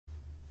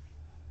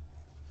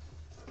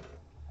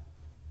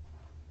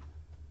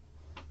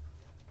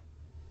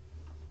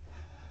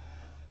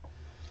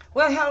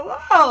Well,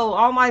 hello,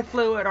 all my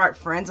fluid art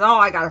friends. Oh,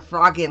 I got a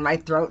frog in my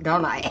throat,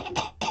 don't I?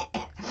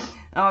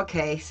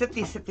 Okay,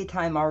 sippy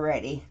time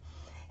already.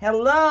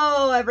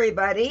 Hello,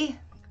 everybody.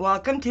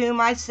 Welcome to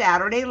my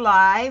Saturday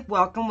Live.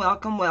 Welcome,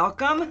 welcome,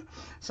 welcome.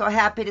 So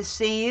happy to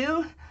see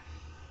you.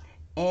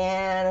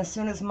 And as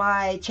soon as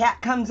my chat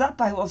comes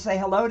up, I will say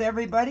hello to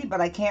everybody,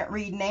 but I can't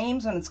read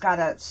names when it's got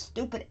a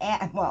stupid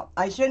ad. Well,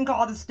 I shouldn't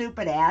call it a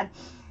stupid ad.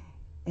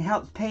 It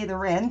helps pay the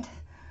rent,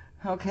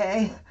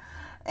 okay?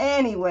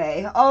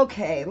 Anyway,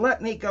 okay, let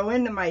me go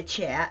into my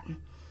chat.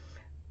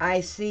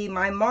 I see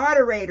my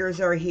moderators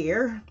are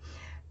here.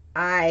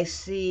 I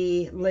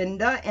see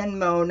Linda and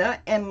Mona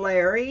and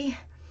Larry.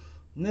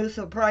 Moose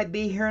will probably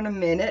be here in a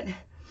minute.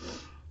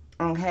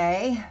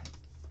 Okay.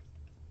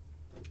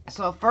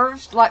 So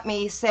first, let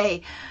me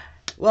say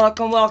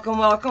welcome, welcome,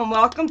 welcome,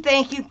 welcome.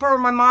 Thank you for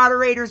my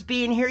moderators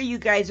being here. You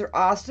guys are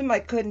awesome. I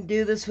couldn't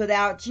do this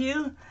without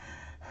you.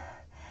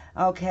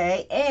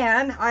 Okay,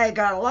 and I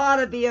got a lot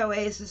of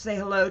BOAs to say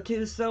hello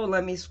to, so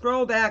let me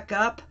scroll back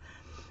up.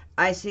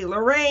 I see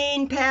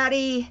Lorraine,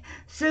 Patty,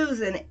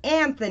 Susan,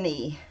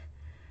 Anthony.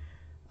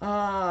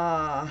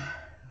 Scrolling.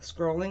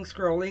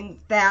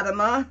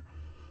 Fatima,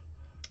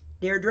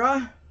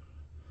 Deirdre,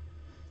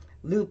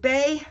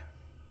 Lupe.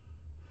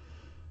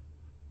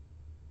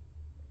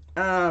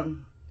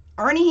 Arnie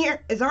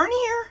here. Is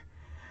Arnie here?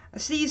 I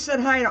see you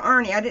said hi to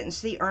Arnie. I didn't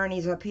see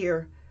Arnie's up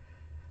here.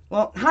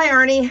 Well, hi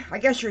Arnie. I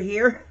guess you're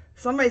here.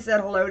 Somebody said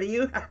hello to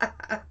you.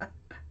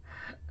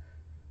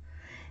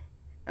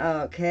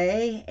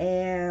 Okay,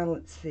 and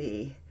let's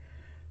see.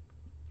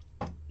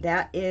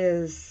 That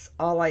is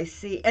all I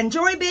see. And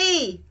Joy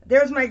B.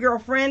 There's my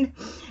girlfriend.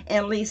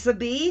 And Lisa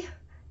B.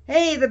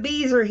 Hey, the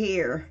B's are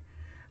here.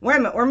 Wait a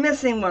minute, we're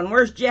missing one.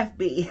 Where's Jeff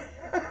B?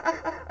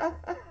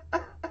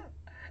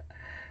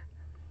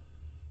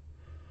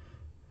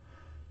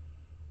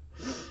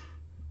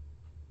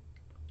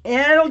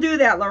 And it'll do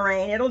that,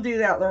 Lorraine. It'll do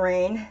that,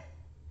 Lorraine.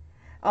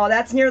 Oh,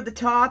 that's near the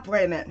top.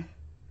 Wait a minute.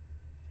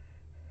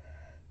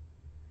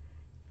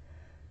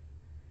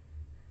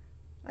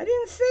 I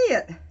didn't see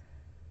it.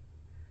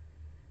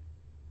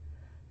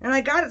 And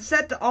I got it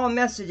set to all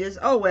messages.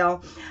 Oh,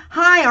 well.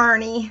 Hi,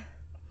 Arnie.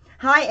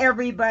 Hi,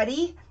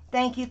 everybody.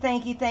 Thank you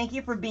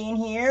for being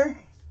here.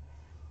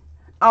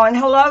 Oh, and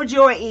hello,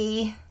 Joy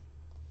E.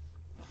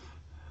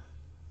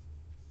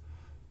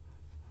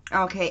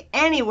 Okay,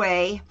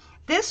 anyway,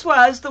 this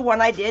was the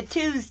one I did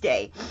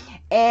Tuesday.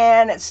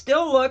 And it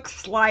still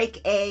looks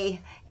like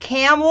a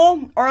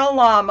camel or a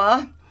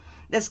llama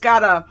that's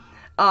got a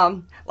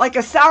like a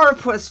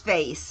sourpuss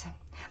face,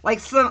 like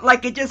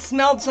it just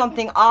smelled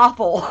something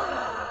awful.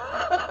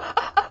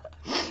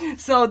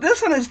 So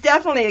this one is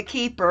definitely a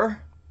keeper.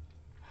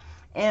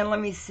 And let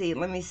me see.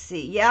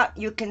 Yeah,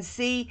 you can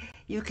see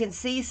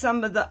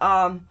some of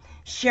the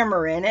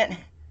shimmer in it.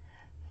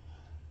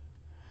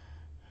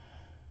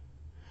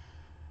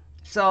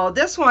 So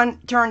this one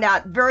turned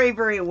out very,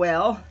 very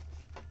well.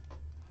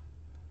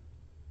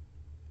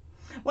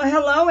 Well,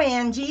 hello,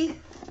 Angie.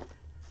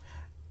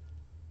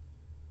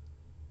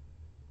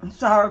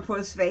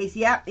 Sourpuss face.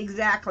 Yep,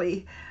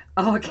 exactly.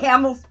 Oh, a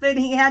camel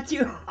spitting at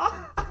you.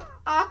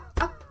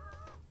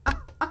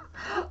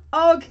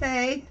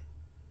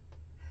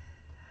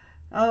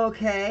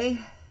 Okay.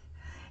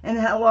 And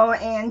hello,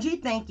 Angie.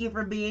 Thank you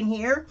for being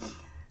here.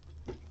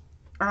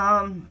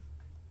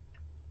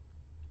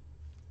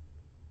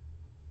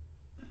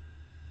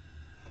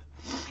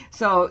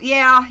 So,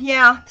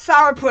 yeah,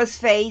 sourpuss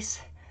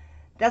face.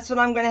 That's what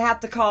I'm going to have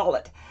to call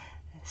it.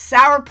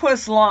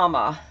 Sourpuss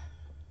llama.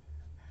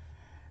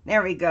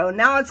 There we go.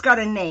 Now it's got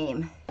a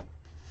name.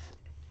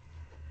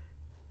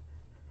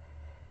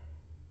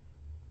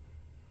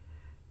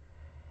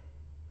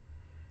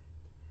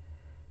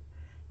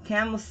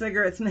 Camel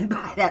cigarettes may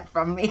buy that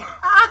from me.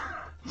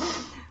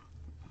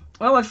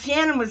 Well, if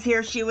Shannon was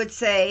here, she would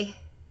say,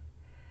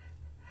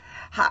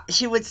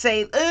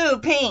 ooh,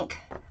 pink.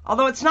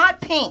 Although it's not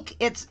pink.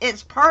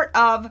 It's part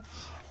of,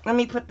 let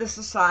me put this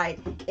aside.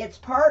 It's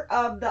part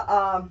of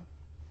the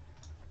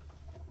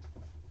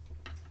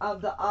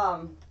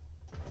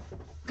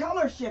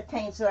color shift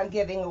paints that I'm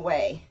giving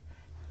away.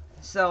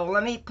 So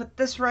let me put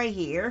this right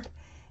here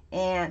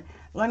and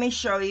let me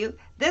show you.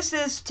 This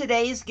is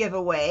today's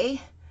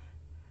giveaway.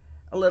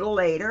 A little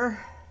later.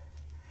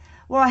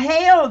 Well,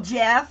 hail,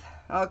 Jeff.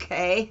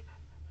 Okay.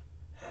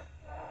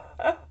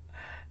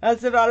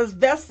 That's about as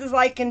best as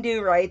I can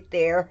do right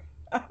there.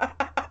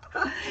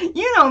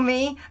 You know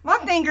me. My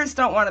fingers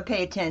don't want to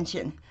pay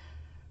attention.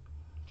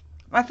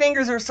 My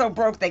fingers are so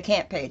broke they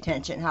can't pay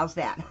attention. How's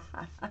that?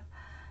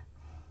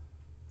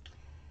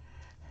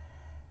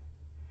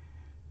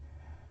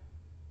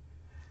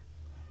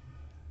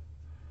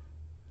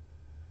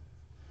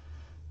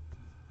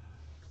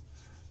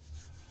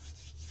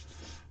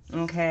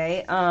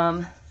 Okay,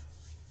 I'm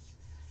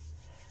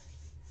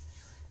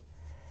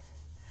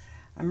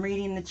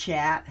reading the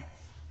chat.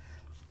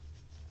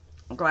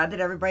 I'm glad that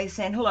everybody's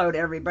saying hello to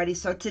everybody.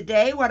 So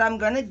today what I'm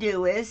going to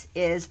do is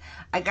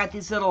I got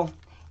these little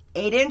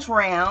 8-inch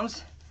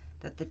rounds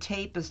that the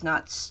tape is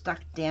not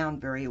stuck down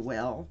very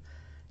well.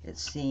 it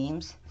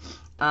seems.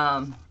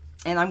 And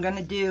I'm going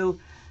to do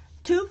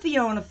 2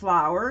 Fiona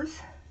Flowers.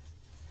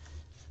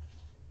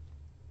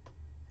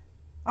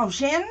 Oh,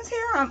 Shannon's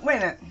here? Wait a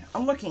minute.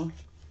 I'm looking.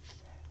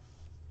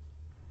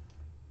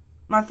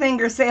 My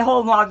fingers say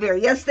hold my beer.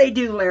 Yes, they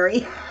do,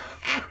 Larry.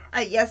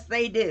 Yes,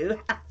 they do.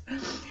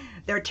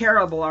 They're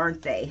terrible,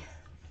 aren't they?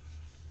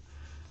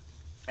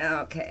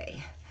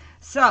 Okay.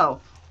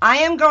 So, I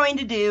am going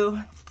to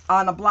do,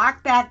 on a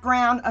black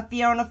background, a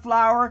Fiona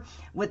flower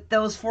with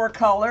those 4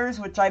 colors,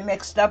 which I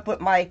mixed up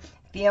with my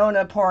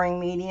Fiona pouring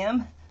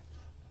medium,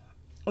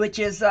 which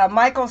is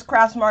Michael's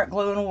Craftmark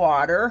Glue and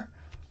Water.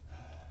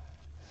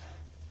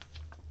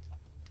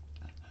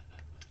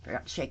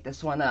 Forgot to shake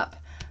this one up.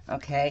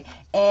 Okay,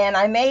 and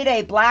I made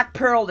a black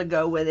pearl to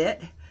go with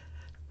it.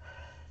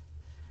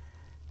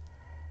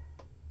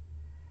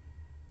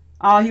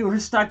 Oh, you were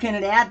stuck in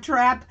an ad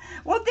trap?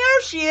 Well,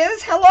 there she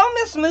is. Hello,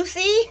 Miss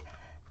Moosey.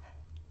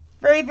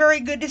 Very, very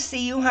good to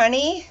see you,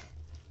 honey.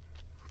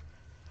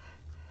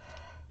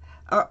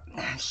 Oh,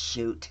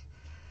 shoot.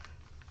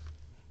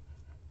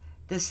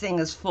 This thing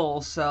is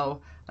full, so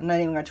I'm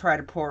not even going to try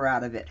to pour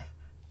out of it.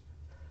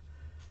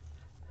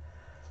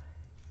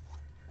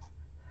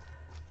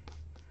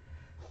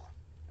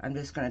 I'm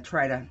just going to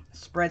try to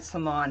spread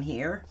some on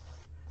here,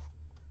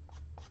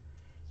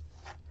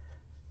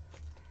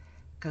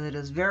 because it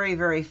is very,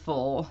 very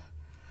full.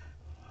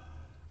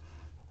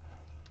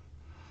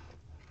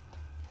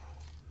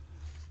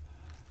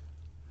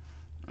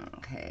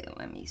 Okay,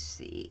 let me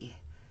see.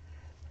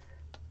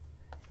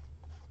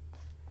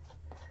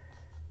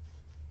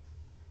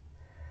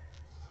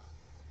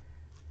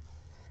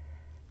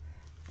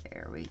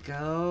 There we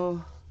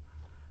go.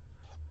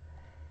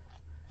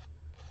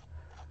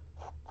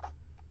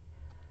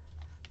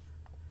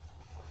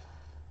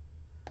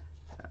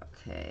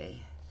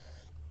 Okay,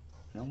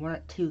 I don't want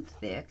it too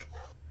thick.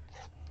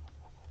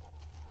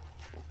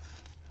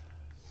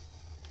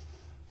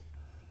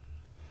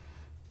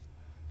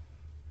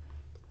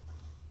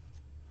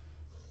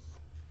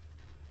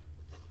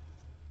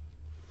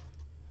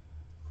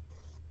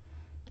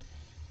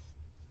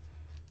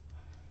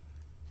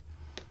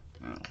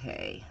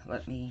 Okay,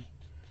 let me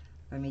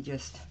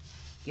just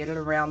get it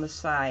around the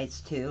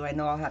sides too. I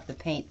know I'll have to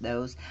paint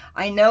those.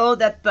 I know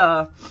that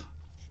the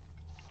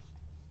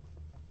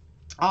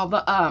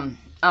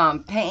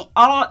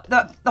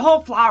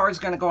whole flower is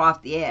going to go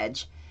off the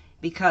edge,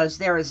 because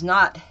there's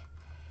not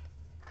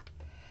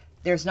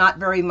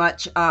very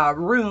much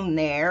room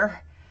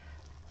there,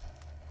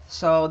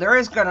 so there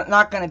is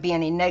not going to be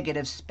any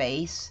negative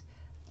space,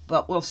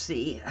 but we'll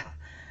see.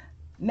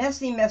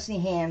 Messy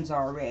hands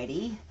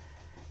already,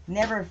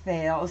 never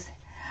fails.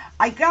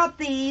 I got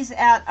these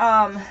at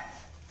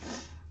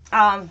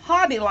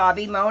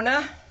HobbyLobby,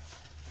 Mona.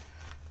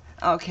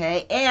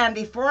 Okay, and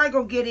before I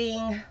go getting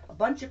a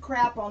bunch of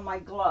crap on my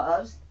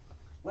gloves,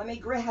 let me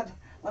grab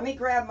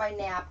my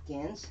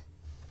napkins,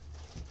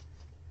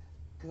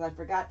 because I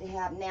forgot to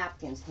have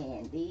napkins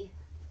handy.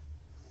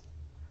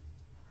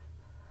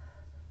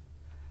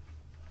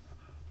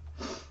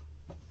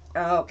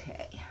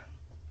 Okay,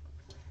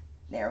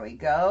 there we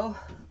go,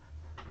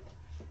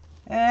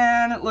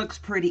 and it looks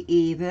pretty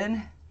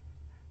even.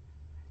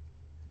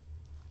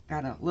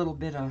 Got a little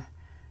bit of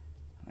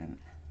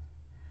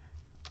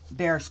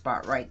bare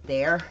spot right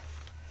there.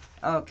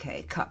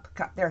 Okay, cup,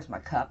 there's my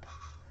cup.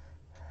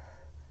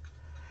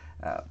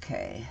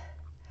 Okay,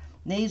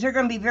 these are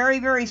going to be very,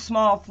 very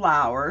small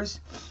flowers,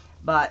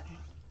 but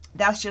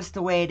that's just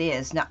the way it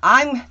is. Now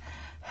well,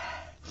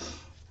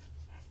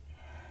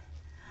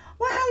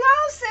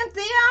 hello,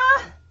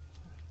 Cynthia.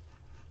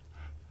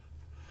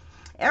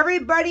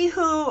 Everybody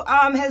who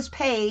has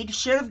paid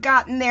should have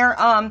gotten their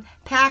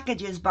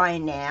packages by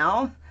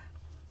now.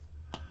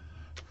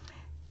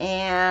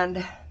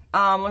 And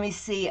let me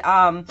see.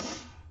 I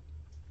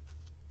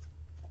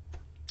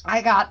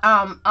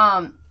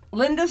got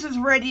Linda's is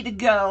ready to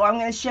go. I'm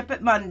going to ship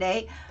it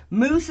Monday.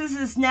 Moose's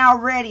is now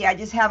ready. I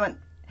just haven't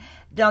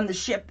done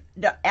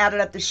added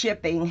up the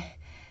shipping.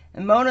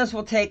 And Mona's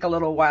will take a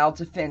little while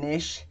to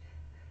finish,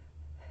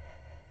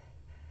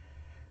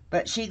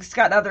 but she's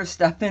got other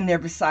stuff in there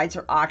besides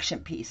her auction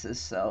pieces,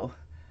 so.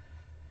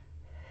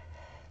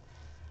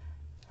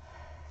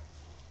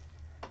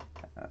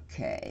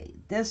 Okay,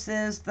 this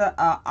is the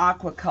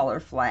aqua color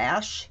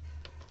flash.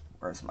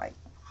 Where's my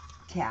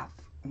cap?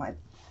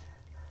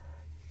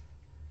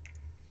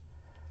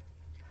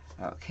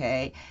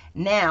 Okay,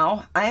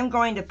 now I'm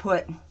going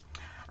to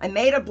I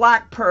made a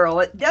black pearl.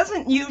 It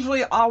doesn't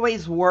usually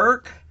always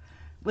work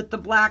with the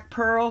black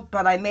pearl,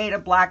 but I made a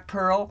black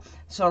pearl,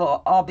 so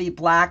it'll all be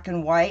black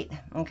and white,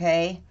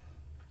 okay?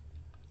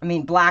 I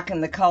mean black in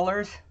the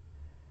colors.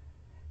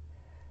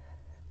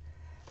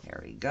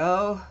 There we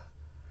go.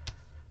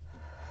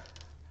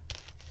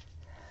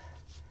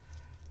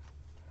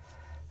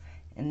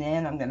 And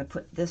then I'm going to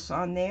put this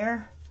on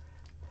there.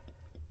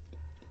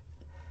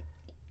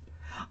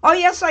 Oh,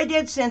 yes, I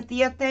did,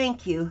 Cynthia.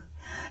 Thank you.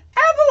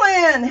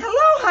 Evelyn!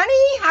 Hello,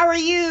 honey. How are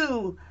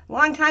you?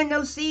 Long time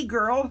no see,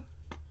 girl.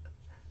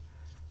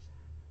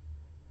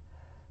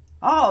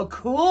 Oh,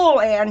 cool,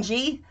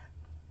 Angie.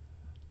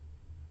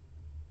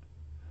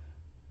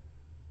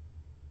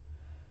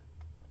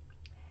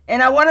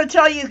 And I want to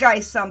tell you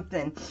guys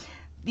something.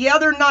 The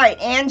other night,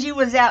 Angie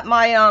was at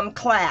my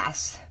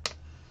class,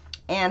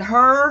 and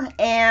her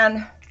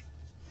and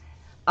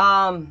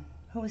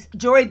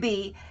Joy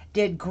B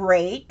did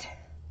great.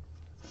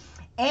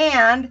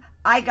 And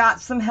I got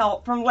some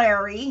help from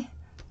Larry.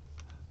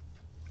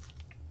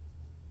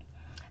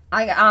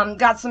 I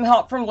got some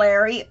help from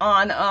Larry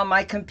on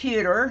my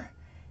computer,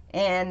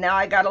 and now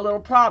I got a little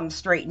problem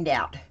straightened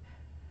out.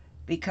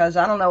 Because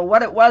I don't know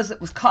what it was that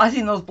was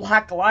causing those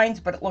black lines,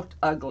 but it looked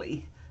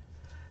ugly.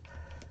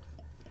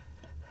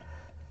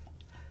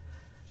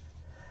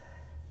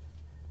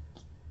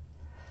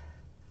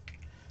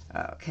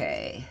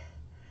 Okay.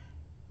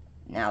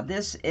 Now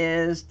this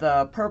is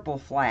the purple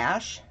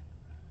flash.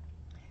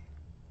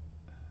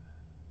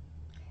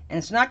 And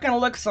it's not going to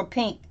look so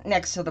pink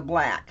next to the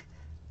black.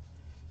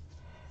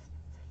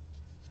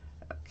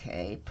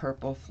 Okay,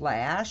 purple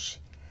flash.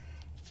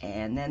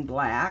 And then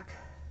black.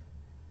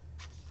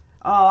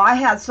 Oh, I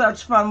had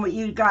such fun with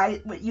you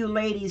guys, with you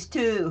ladies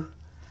too.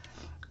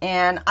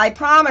 And I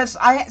promise,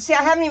 I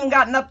haven't even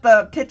gotten up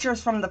the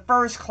pictures from the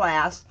first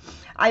class.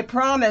 I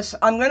promise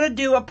I'm going to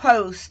do a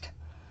post.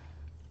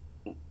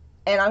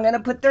 And I'm going to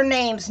put their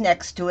names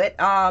next to it.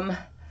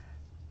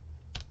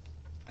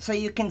 So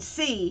you can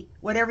see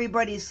what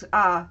everybody's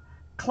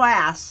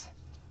class,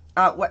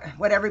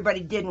 what everybody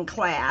did in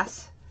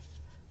class.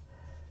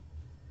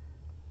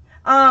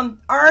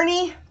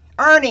 Arnie,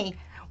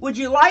 would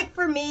you like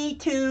for me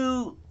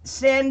to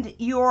send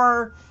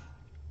your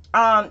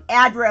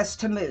address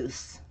to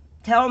Moose?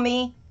 Tell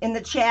me in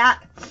the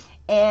chat,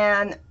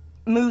 and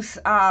Moose,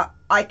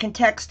 I can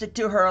text it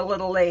to her a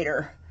little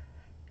later,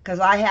 because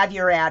I have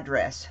your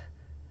address.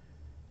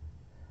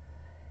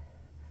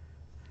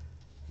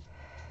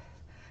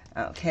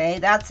 Okay,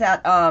 that's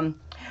that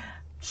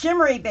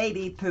shimmery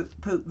baby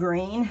poop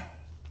green.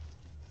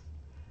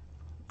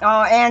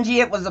 Oh,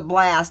 Angie, it was a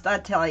blast, I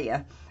tell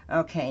you.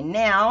 Okay,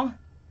 now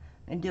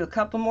and do a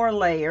couple more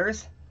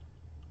layers.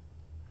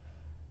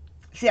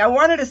 See, I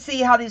wanted to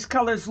see how these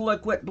colors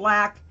look with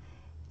black.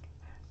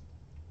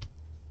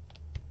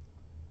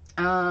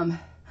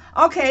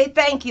 Okay,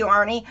 thank you,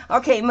 Arnie.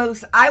 Okay,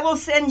 Moose, I will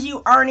send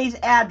you Arnie's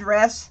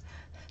address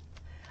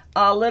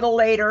a little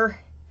later,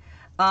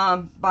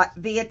 but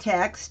via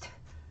text.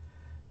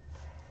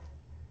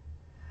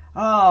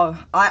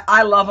 Oh,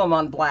 I love them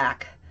on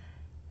black.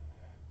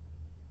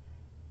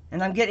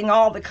 And I'm getting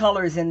all the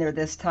colors in there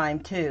this time,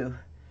 too.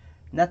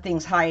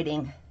 Nothing's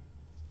hiding.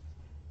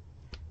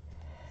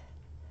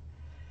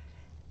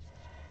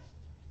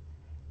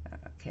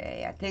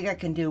 Okay, I think I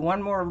can do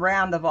one more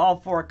round of all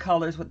four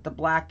colors with the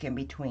black in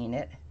between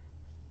it.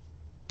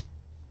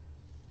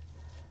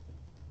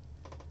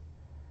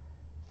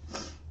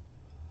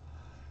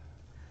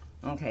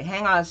 Okay,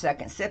 hang on a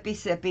second. Sippy,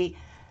 sippy.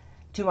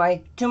 To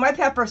my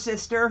pepper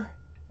sister.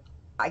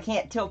 I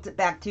can't tilt it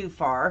back too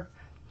far.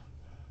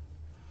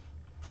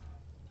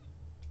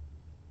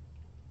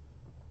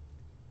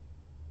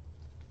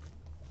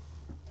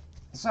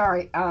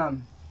 Sorry, oh,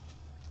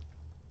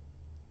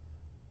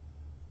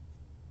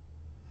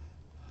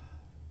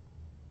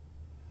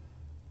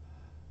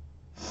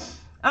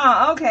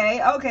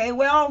 okay,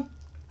 well,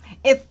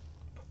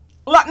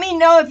 let me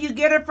know if you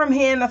get it from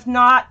him. If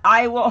not,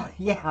 I will,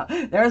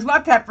 yeah, there's my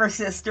pepper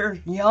sister,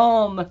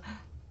 yum.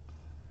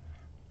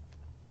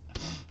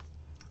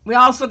 We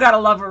also got a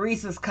love of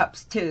Reese's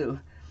Cups, too.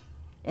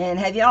 And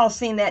have y'all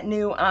seen that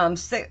new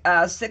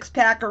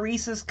six-pack of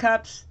Reese's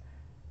Cups?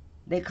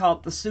 They call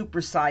it the super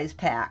size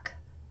pack.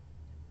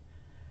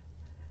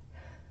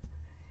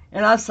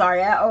 And I'm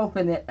sorry, I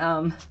open it.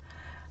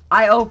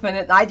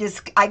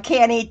 I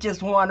can't eat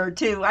just one or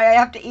two. I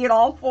have to eat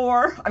all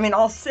four. I mean,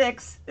 all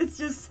six. It's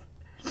just,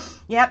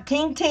 yep,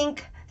 tink,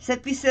 tink,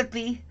 sippy,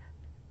 sippy.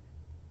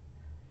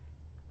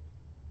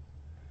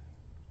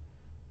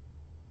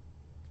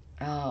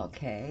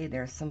 Okay,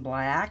 there's some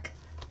black.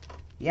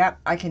 Yep,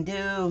 I can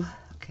do,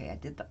 okay, I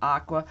did the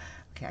aqua.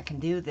 Okay, I can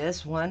do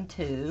this one,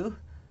 too.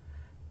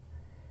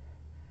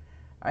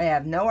 I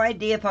have no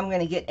idea if I'm going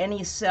to get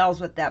any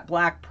cells with that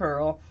black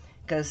pearl,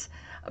 because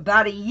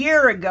about a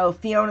year ago,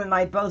 Fiona and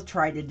I both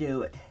tried to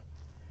do it.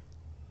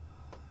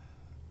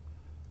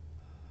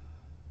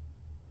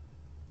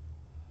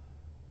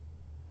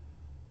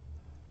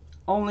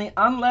 Only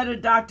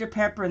unleaded Dr.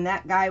 Pepper, and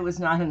that guy was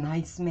not a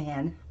nice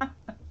man.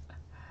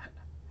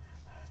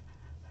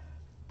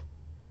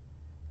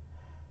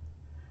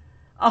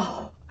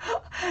 Oh,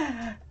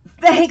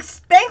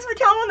 thanks for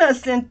telling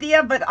us,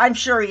 Cynthia, but I'm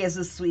sure he is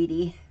a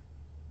sweetie.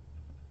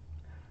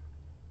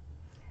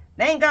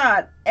 Thank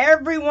God,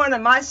 every one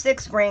of my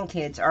 6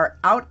 grandkids are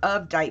out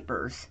of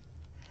diapers.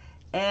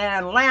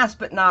 And last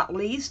but not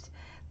least,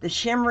 the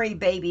shimmery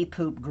baby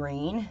poop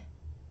green,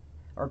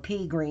 or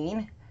pea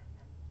green.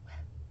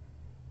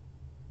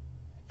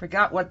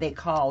 Forgot what they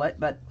call it,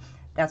 but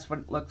that's what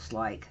it looks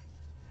like.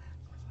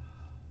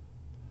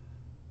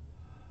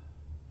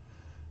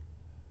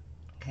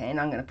 Okay, and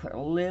I'm going to put a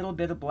little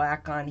bit of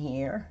black on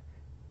here.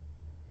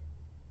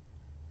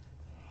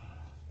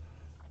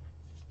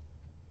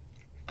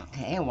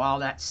 while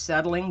that's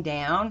settling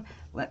down,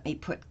 let me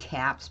put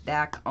caps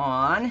back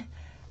on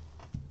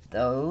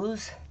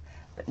those,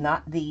 but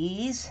not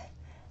these,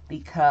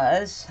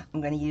 because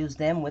I'm going to use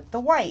them with the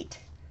white.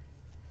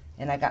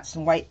 And I got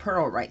some white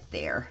pearl right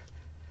there.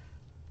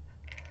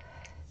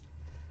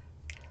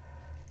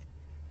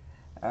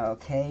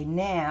 Okay,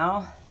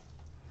 now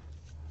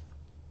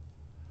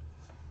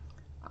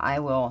I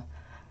will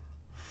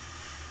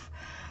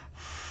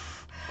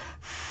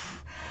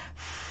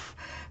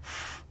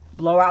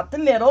blow out the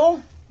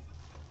middle.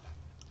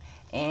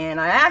 And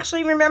I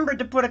actually remembered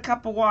to put a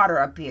cup of water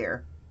up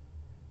here.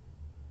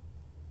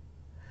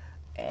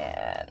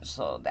 And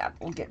so that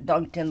will get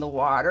dunked in the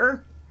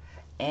water.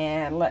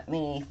 And let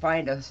me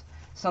find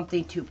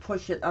something to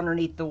push it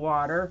underneath the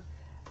water.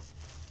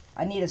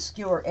 I need a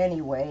skewer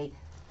anyway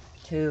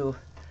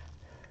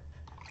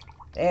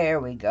there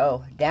we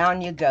go. Down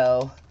you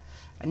go.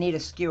 I need a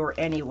skewer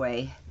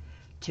anyway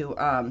to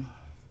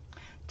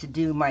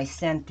do my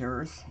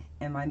centers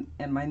and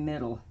my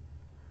middle.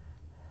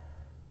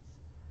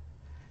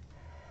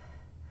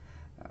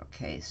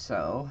 Okay,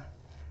 so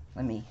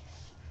let me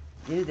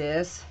do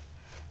this.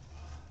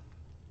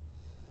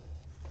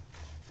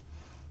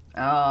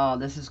 Oh,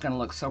 this is going to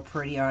look so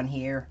pretty on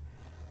here.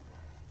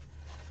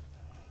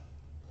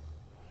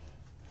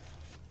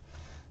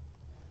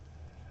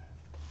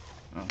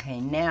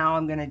 Okay, now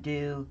I'm going to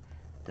do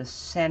the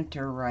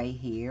center right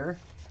here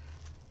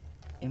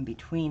in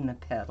between the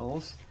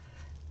petals.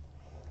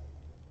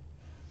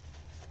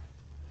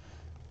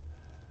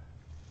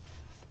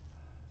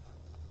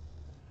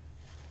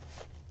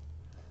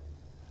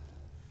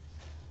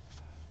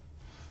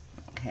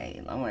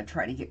 Okay, I want to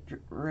try to get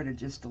rid of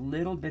just a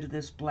little bit of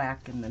this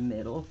black in the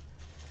middle.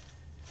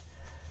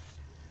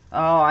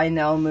 Oh, I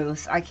know,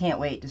 Moose. I can't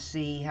wait to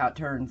see how it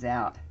turns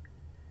out.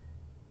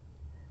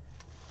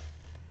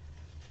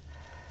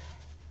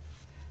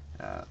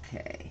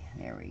 Okay,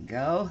 there we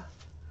go.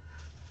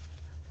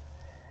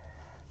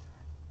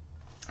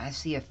 I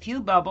see a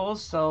few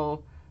bubbles,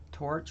 so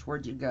torch,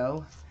 where'd you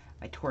go?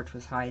 My torch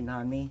was hiding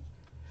on me.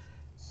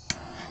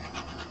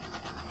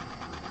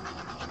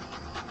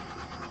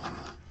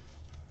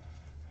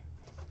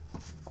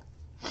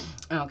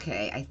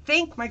 Okay, I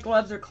think my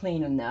gloves are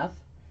clean enough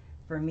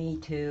for me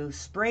to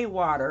spray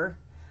water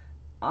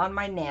on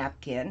my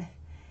napkin.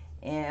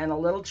 And a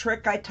little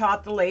trick I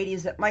taught the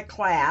ladies at my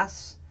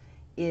class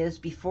is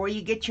before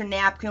you get your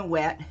napkin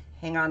wet,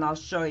 hang on, I'll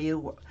show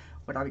you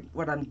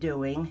what I'm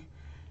doing.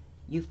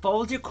 You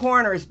fold your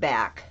corners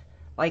back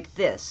like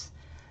this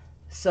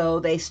so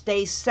they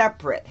stay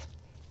separate.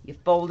 You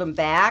fold them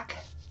back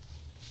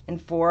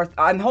and forth.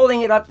 I'm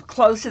holding it up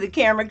close to the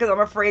camera because I'm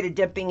afraid of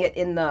dipping it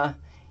in the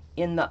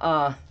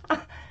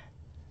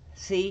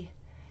see,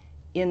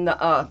 in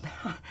the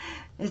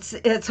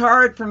it's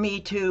hard for me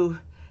to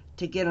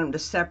get them to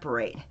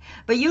separate,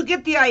 but you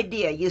get the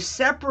idea. You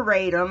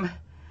separate them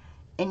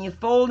and you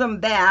fold them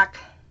back.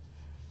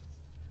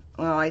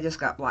 Well, I just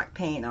got black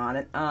paint on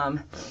it,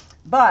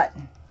 but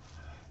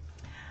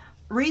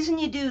reason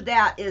you do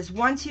that is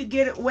once you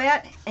get it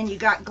wet and you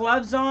got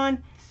gloves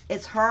on,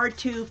 it's hard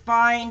to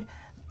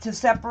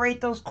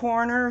separate those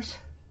corners.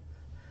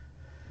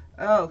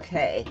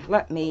 Okay,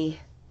 let me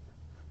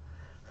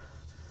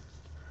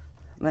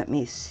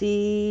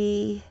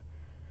see.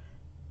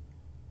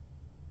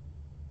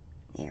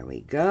 There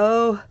we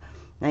go.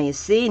 Now you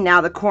see,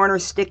 now the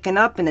corner's sticking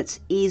up and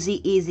it's easy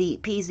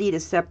peasy to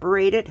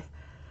separate it.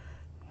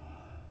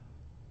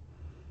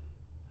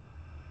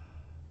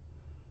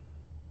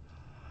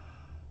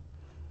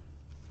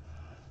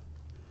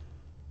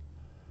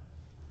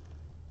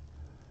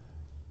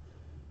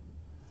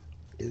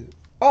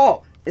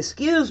 Oh,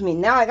 excuse me,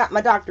 now I got my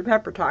Dr.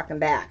 Pepper talking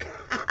back.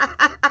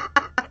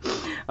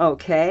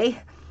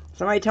 Okay,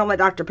 somebody tell my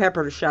Dr.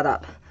 Pepper to shut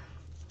up.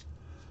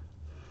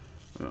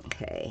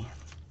 Okay.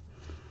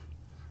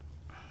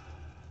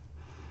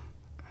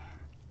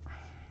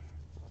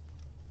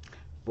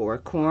 Four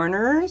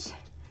corners.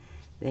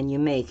 Then you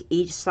make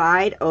each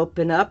side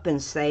open up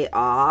and say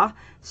ah.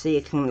 So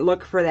you can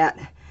look for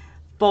that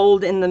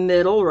fold in the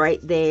middle right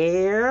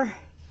there.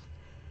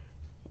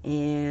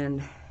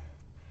 And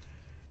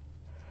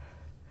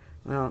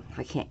well,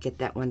 I can't get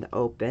that one to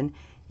open.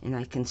 And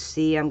I can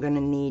see I'm going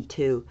to need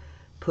to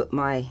put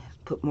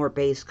more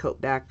base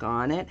coat back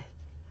on it.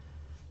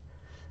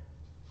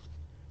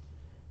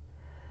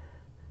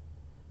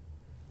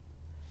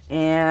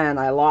 And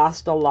I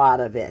lost a lot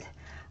of it.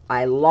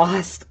 I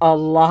lost a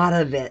lot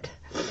of it.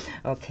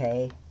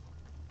 Okay.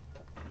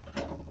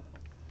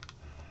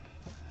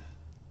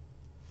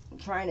 I'm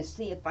trying to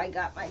see if I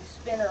got my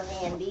spinner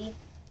handy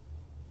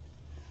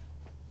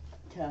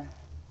to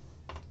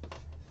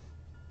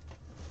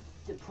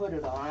put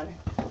it on,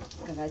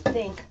 because I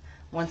think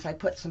once I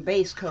put some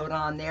base coat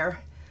on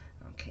there.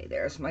 Okay,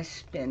 there's my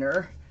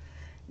spinner.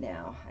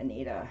 Now I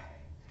need a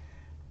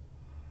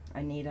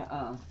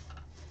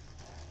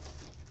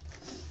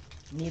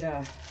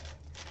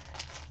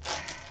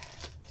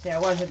see,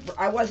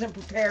 I wasn't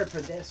prepared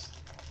for this.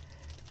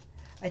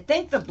 I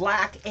think the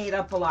black ate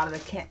up a lot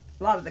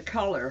of the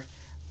color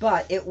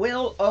but it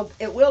will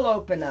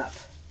open up.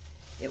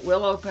 It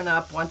will open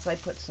up once I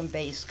put some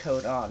base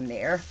coat on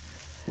there.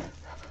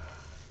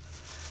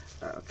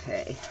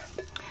 Okay.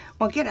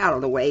 Well, get out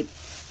of the way.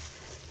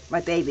 My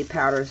baby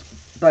powder's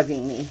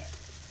bugging me.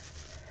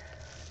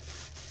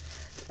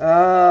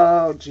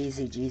 Oh,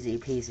 jeezy, jeezy,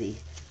 peasy.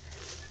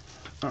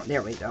 Oh,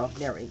 there we go.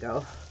 There we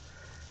go.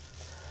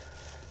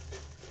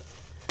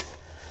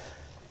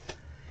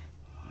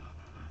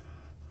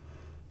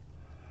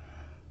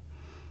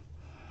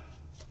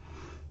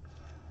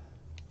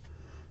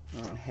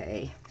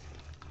 Okay.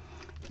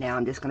 Now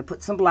I'm just going to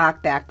put some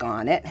black back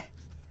on it.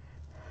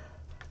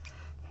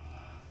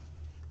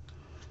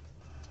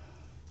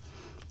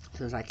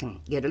 So as I can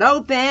get it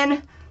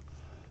open.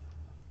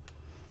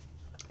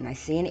 And I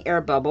see an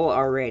air bubble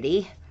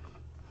already.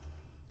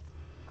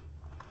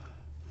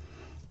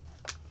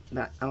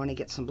 But I want to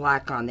get some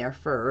black on there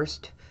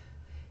first.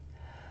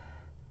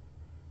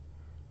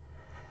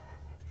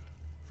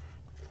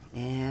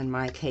 And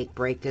my cake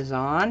break is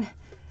on.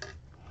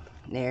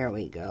 There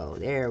we go.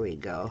 There we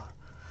go.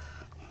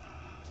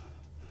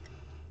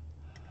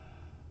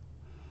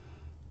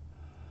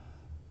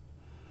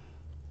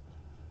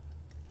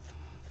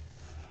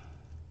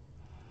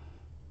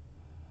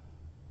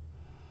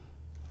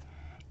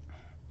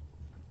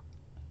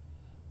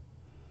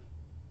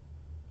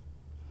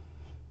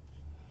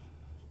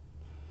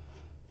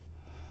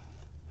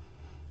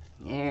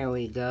 There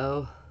we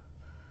go.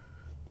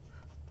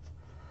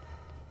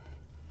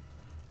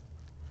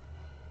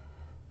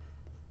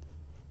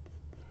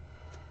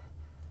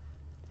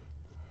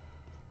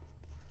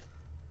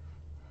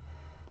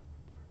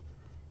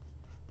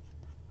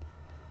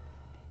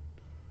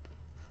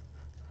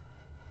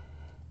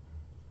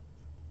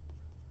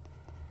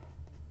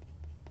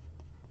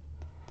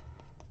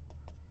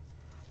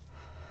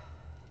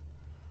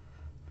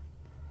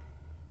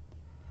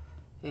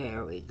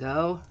 There we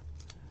go.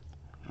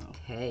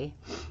 Okay.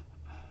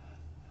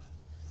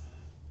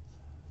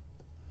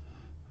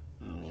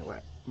 Let me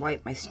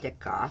wipe my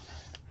stick off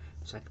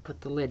so I can put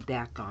the lid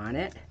back on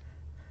it.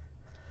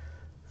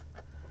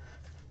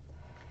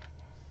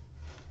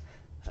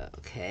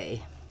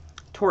 Okay.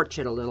 Torch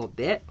it a little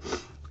bit.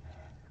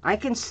 I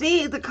can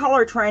see the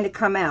color trying to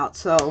come out,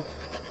 so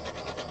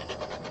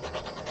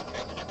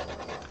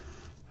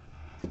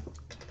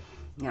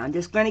now I'm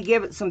just going to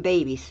give it some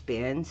baby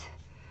spins.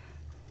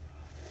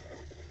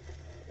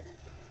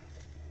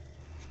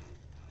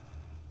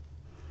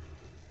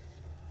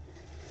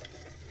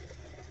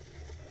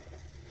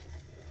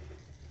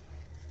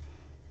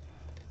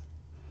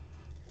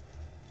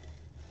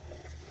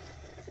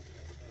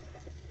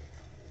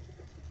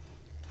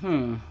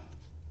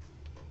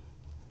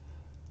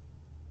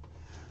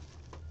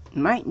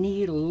 Might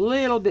need a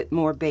little bit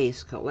more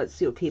base coat. Let's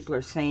see what people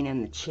are saying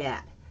in the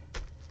chat.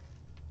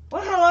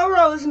 Well, hello,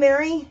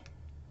 Rosemary.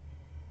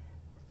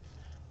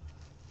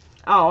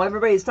 Oh,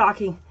 everybody's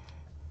talking.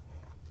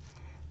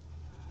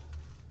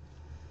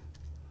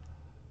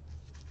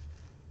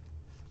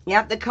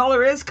 Yep, the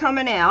color is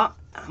coming out.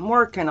 I'm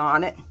working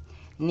on it.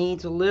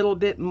 Needs a little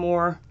bit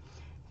more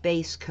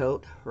base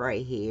coat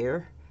right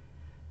here.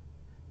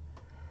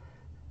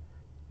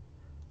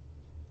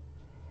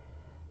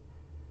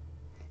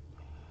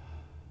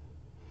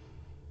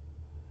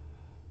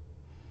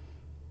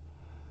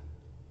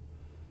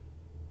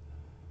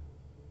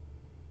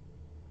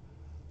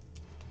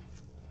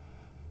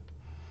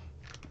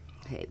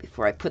 Okay,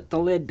 before I put the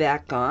lid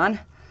back on,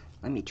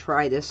 let me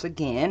try this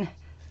again.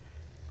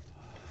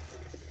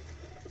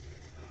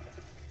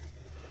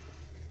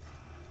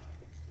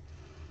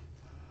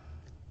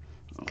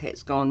 Okay,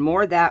 it's going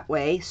more that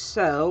way,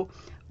 so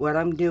what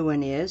I'm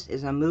doing is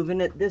I'm moving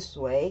it this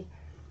way.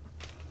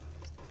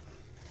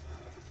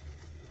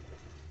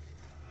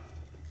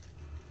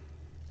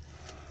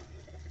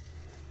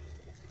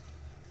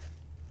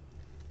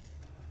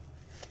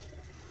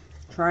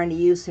 Trying to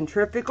use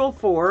centrifugal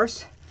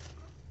force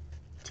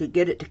to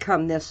get it to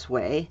come this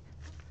way.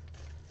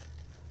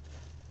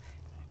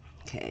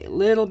 Okay, a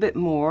little bit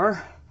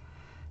more.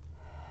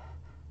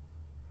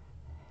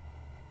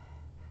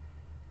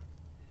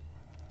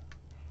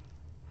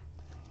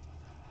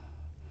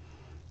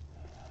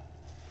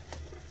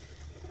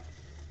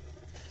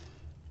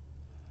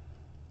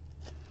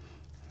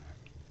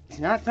 It's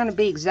not going to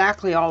be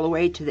exactly all the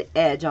way to the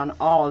edge on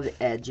all of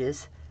the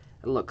edges,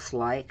 it looks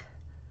like.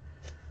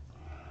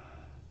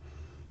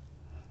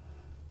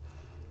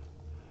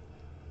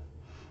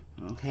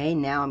 Okay,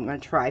 now I'm going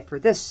to try for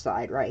this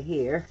side right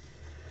here.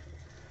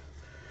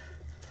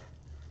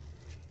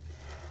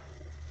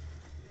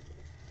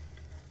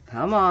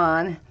 Come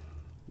on.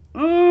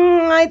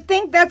 I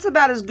think that's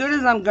about as good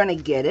as I'm going to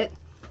get it.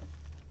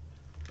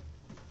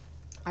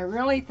 I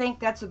really think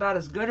that's about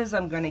as good as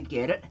I'm going to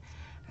get it.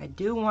 I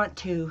do want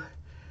to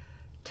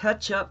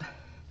touch up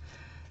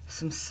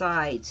some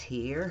sides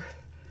here.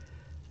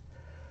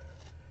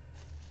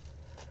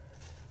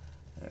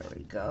 There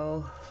we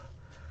go.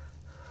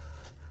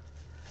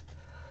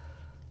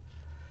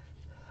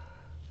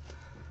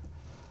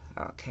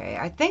 Okay,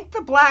 I think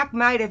the black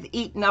might have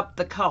eaten up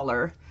the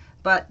color,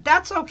 But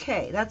that's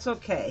okay. That's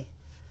okay.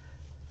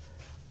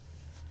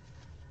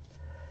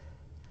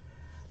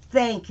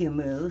 Thank you,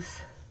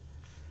 Moose.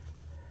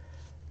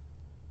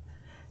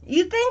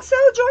 You think so,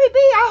 Joy B?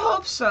 I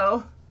hope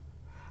so.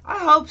 I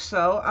hope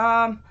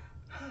so.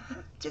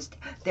 Just,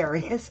 there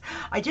it is.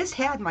 I just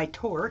had my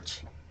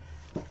torch.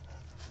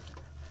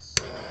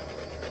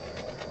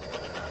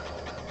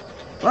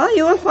 Well,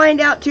 you will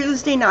find out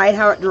Tuesday night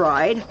how it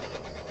dried.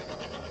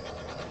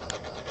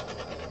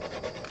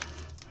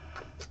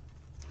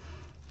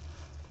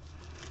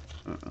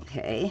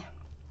 Okay,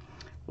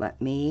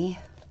 let me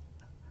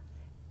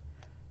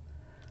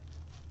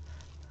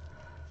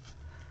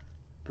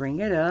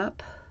bring it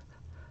up.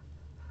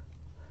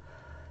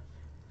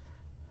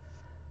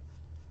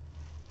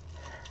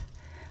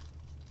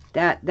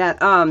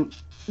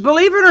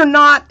 Believe it or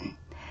not,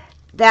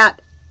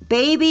 that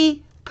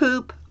baby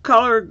poop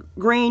color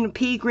green,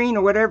 pea green,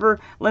 or whatever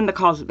Linda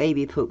calls it,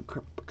 baby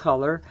poop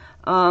color.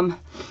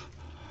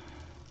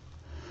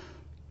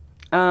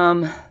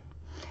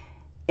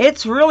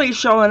 It's really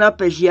showing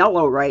up as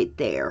yellow right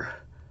there.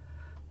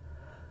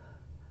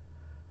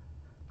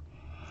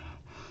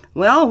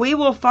 Well, we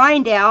will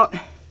find out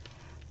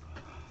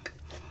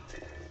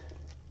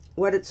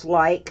what it's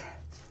like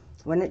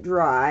when it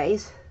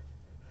dries.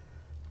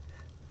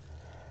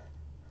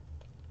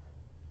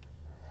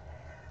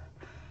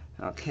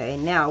 Okay,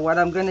 now what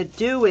I'm going to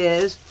do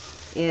is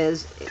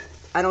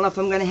I don't know if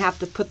I'm going to have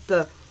to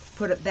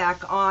put it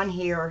back on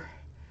here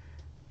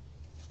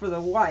for the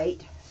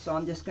white, so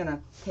I'm just going to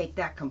take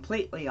that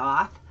completely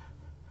off.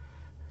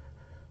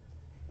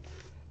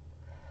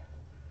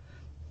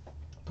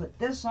 Put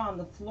this on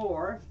the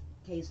floor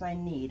in case I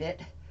need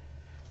it.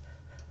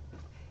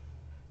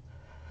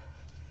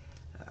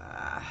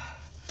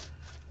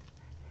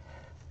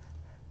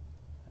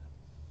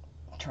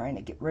 Trying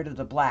to get rid of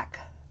the black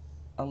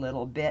a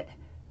little bit.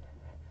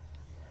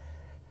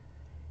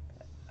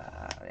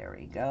 There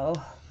we go.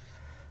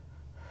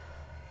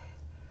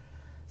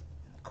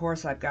 Of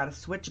course, I've got to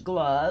switch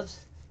gloves.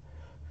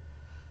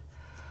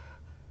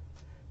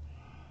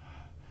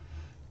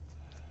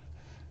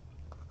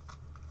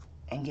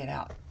 And get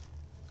out.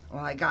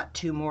 Well, I got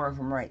two more of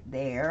them right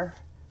there.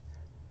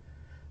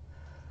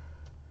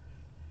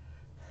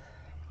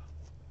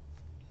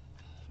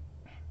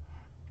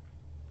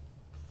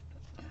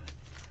 Let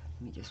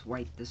me just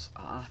wipe this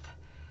off.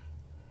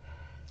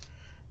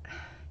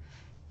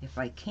 If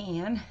I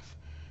can.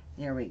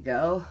 There we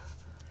go.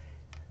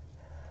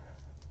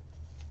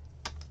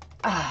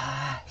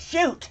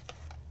 Shoot!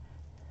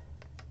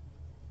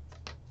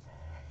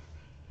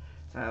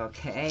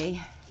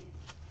 Okay.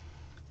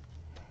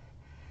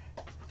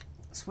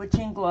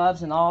 Switching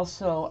gloves and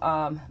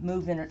also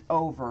moving it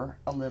over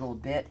a little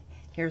bit.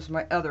 Here's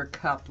my other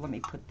cup. Let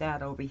me put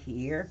that over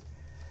here.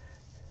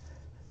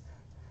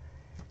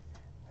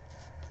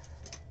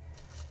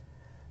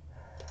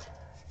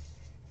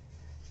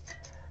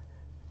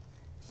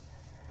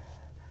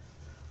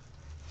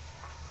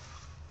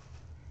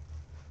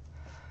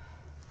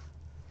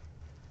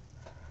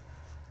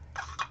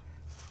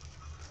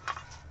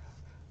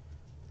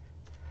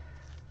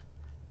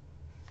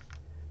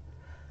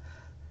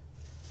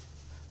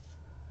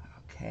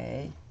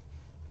 Okay,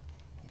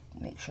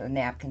 make sure the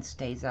napkin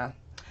stays up.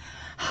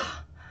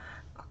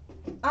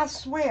 I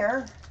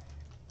swear,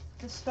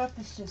 this stuff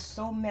is just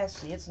so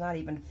messy, it's not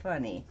even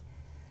funny.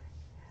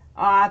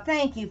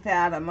 Thank you,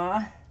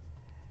 Fatima.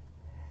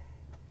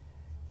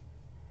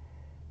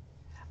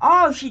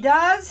 Oh, she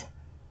does?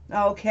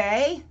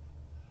 Okay.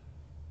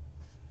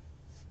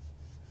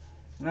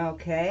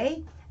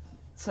 Okay.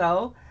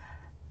 So,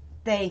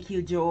 thank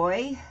you,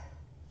 Joy.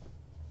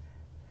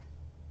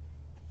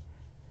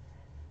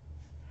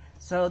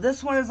 So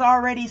this one is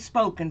already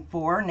spoken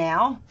for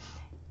now.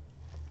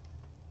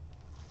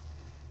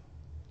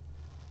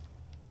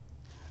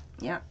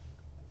 Yep.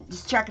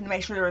 Just checking to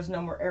make sure there was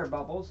no more air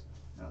bubbles.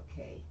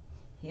 Okay.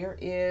 Here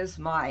is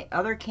my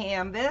other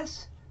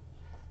canvas.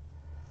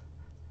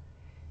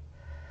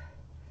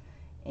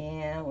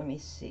 And let me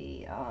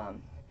see.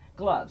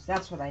 Gloves.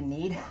 That's what I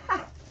need.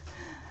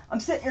 I'm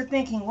sitting here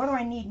thinking, what do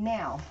I need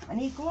now? I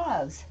need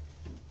gloves.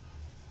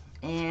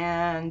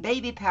 And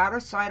baby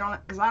powder, so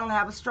because I don't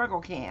have a struggle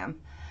cam.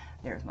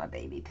 There's my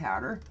baby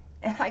powder.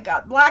 And I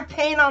got black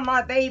paint on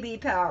my baby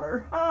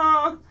powder.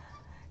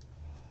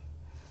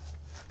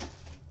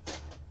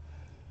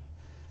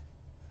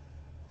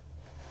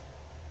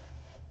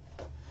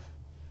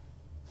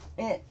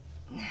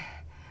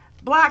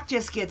 Black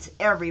just gets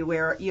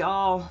everywhere,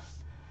 y'all.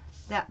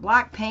 That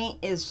black paint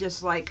is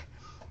just like,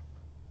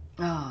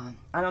 I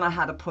don't know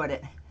how to put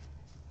it.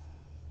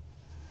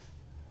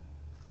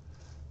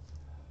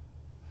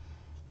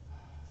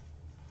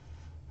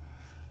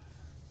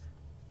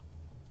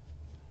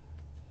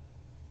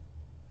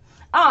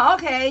 Oh,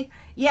 okay.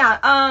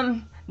 Yeah,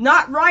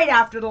 not right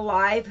after the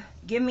live.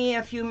 Give me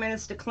a few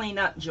minutes to clean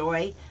up,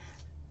 Joy.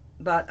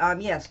 But,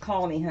 yes,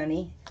 call me,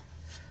 honey.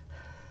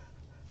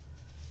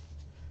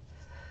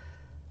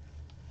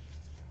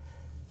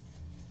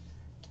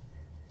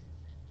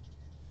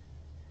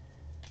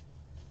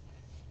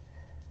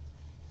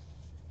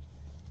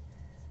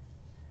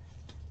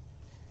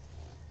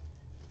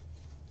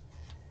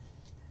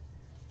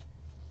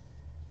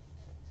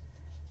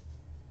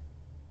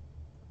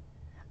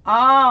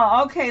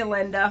 Oh, okay,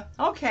 Linda.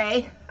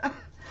 Okay.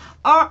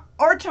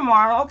 Or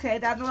tomorrow. Okay,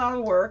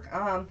 that'll work.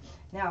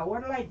 Now,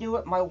 what did I do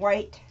with my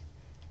white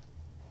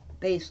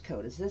base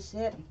coat? Is this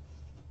it?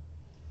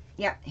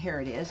 Yeah, here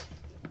it is.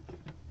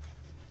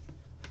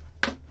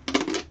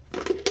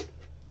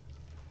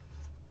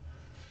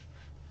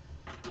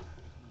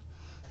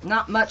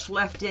 Not much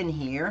left in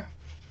here.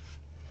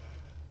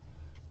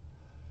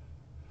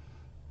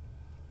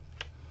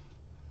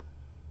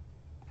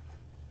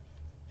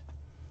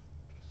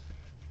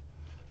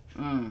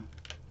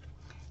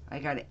 I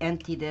gotta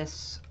empty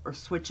this or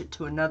switch it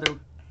to another.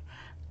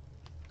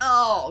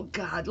 Oh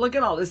God, look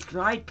at all this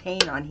dried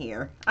paint on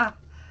here. Oh,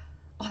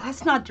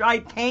 that's not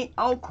dried paint.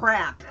 Oh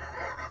crap.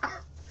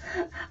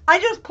 I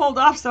just pulled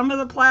off some of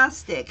the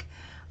plastic.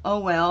 Oh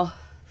well.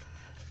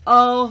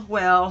 Oh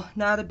well,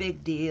 not a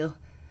big deal.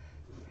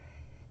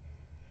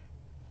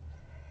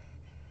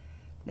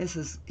 This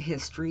is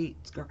history.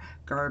 It's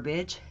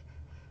garbage.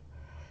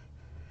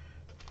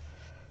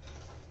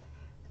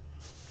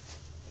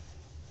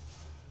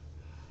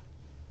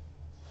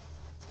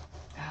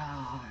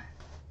 Oh,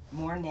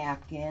 more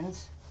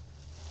napkins.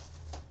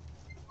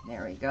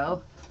 There we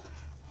go.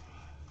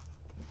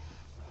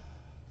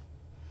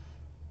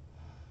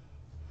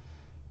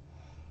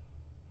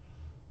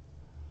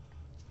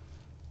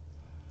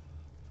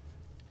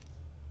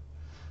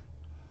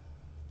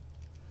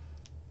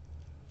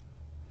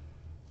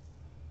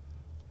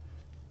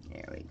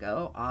 There we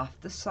go. Off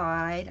the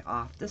side,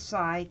 off the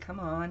side. Come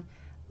on.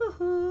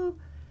 Woohoo.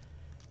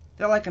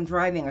 Feel like I'm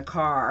driving a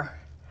car.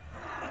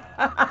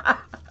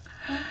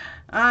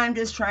 I'm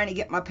just trying to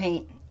get my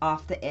paint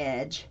off the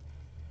edge.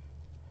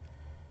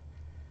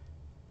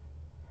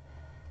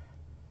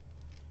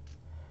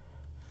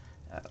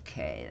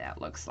 Okay, that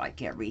looks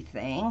like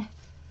everything.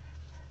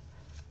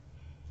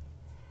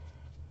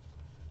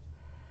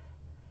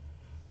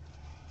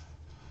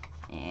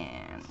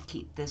 And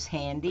keep this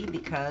handy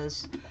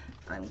because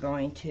I'm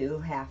going to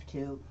have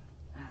to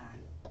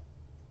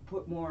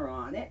put more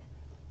on it.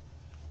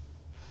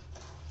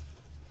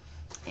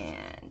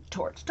 And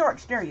torch,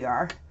 there you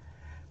are.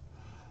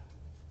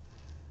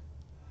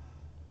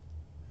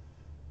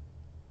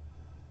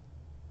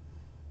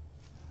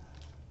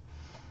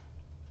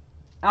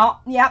 Oh,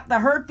 yep, the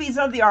herpes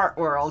of the art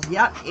world.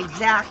 Yep,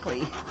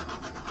 exactly.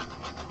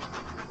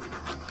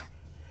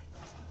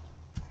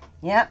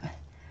 Yep.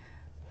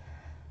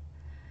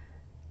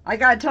 I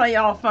gotta tell you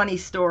all a funny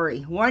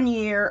story. One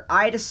year,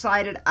 I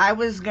decided I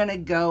was gonna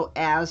go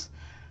as,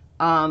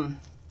 trying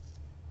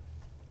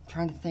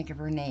to think of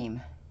her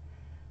name.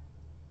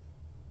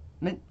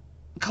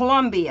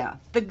 Columbia,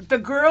 the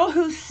girl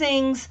who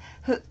sings.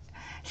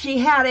 She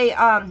had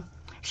a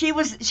she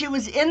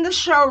was in the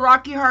show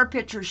Rocky Horror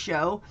Picture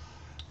Show,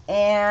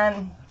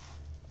 and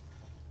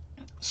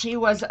she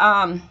was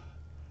in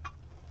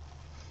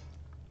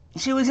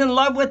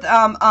love with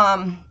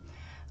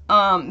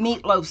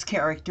Meatloaf's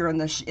character in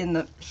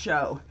the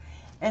show.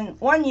 And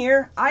one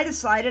year I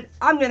decided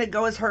I'm gonna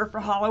go as her for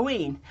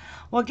Halloween.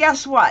 Well,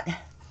 guess what?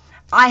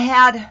 I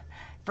had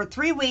for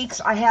 3 weeks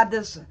I had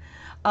this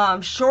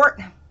short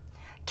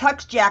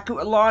tux jacket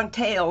with long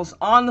tails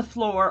on the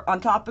floor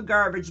on top of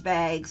garbage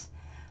bags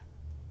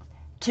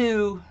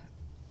to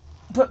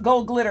put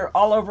gold glitter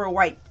all over a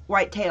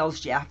white tails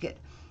jacket.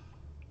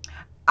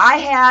 I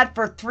had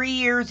for 3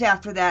 years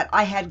after that,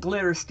 I had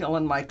glitter still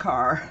in my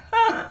car.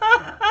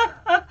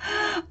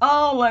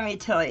 Oh, let me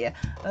tell you.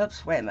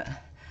 Oops, wait a minute.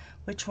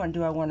 Which one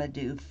do I want to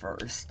do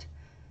first?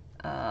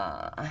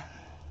 Let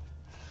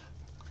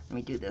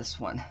me do this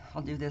one.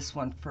 I'll do this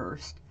one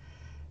first.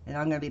 And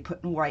I'm going to be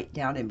putting white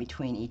down in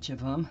between each of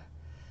them.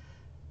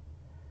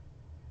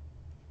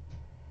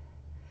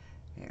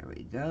 There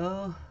we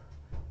go.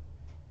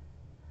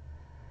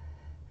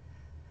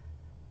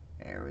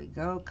 There we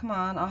go. Come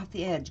on, off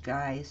the edge,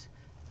 guys.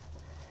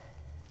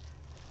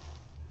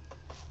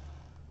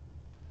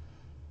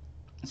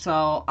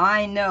 So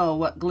I know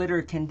what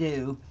glitter can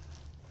do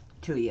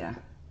to you.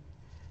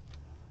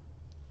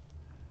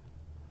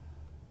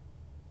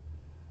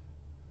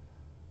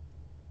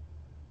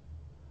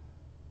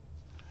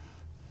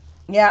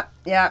 Yep.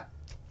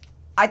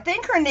 I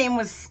think her name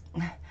was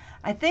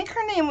I can't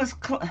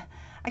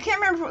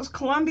remember if it was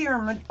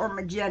Columbia or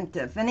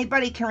Magenta. If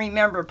anybody can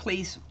remember,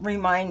 please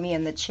remind me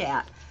in the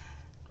chat.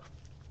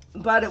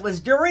 But it was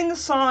during the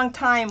song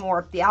Time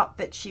Warp, the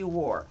outfit she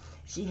wore.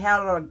 She had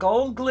on a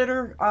gold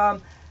glitter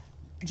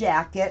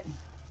jacket.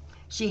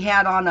 She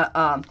had on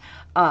a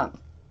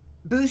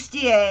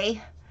bustier,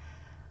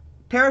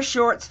 pair of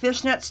shorts,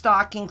 fishnet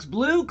stockings,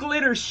 blue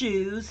glitter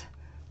shoes,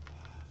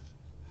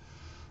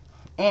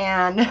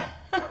 and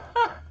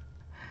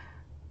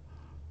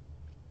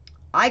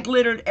I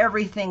glittered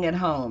everything at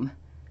home.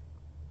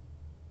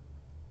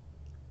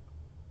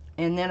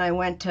 And then I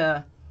went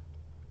to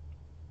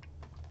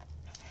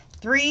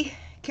 3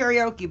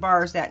 karaoke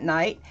bars that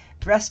night,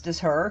 dressed as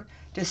her,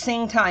 to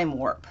sing Time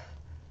Warp.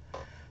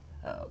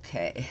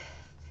 Okay,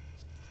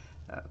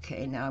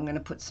 now I'm going to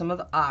put some of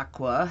the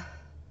aqua.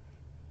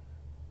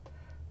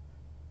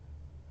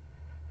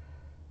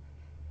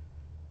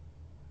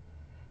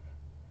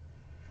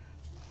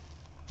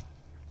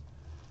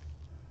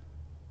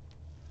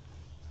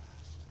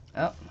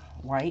 Oh,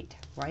 white,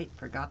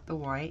 forgot the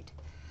white.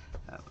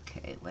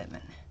 Okay,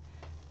 lemon.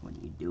 What are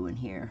you doing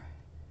here?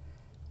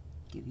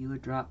 Give you a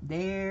drop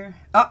there.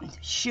 Oh,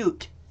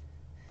 shoot.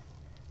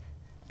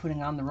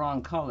 Putting on the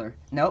wrong color.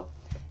 Nope.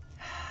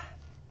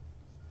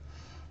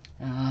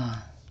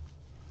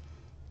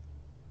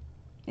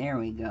 There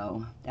we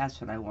go.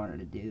 That's what I wanted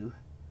to do.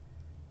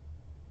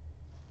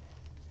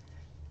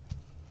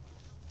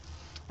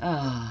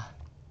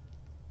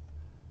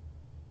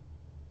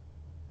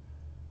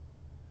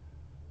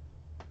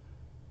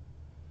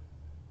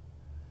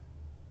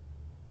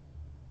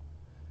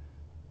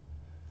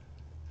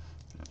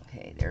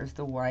 Okay, there's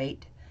the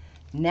white.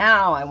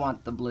 Now I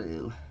want the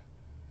blue.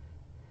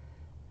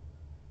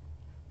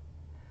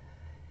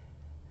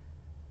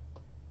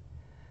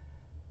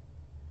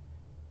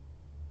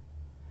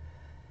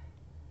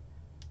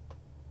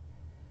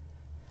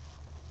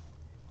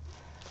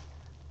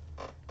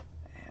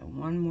 And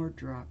one more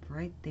drop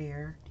right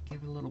there to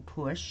give it a little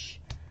push.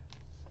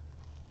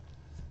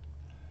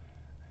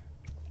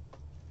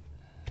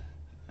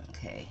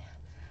 Okay,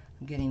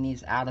 I'm getting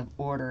these out of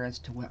order as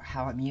to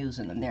how I'm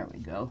using them. There we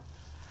go.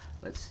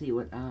 Let's see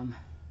what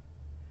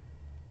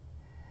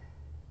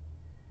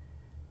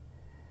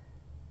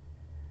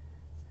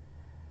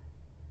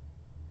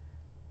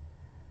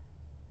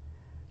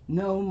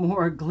no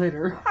more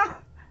glitter.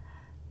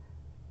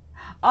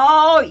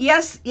 Oh,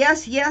 yes,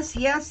 yes, yes,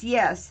 yes,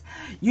 yes.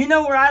 You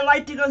know where I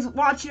like to go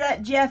watch it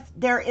at, Jeff?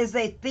 There is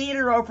a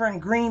theater over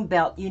in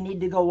Greenbelt you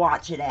need to go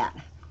watch it at.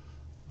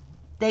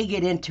 They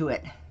get into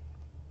it.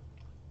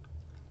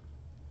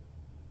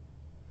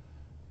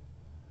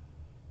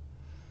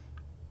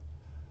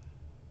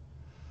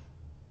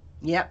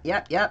 Yep,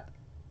 yep, yep.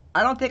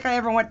 I don't think I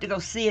ever went to go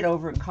see it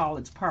over in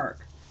College Park.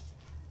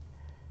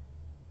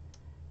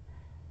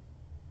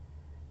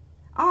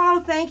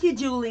 Oh, thank you,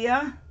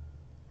 Julia.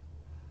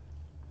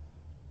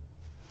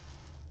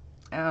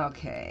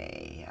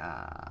 Okay.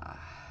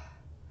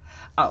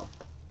 Oh,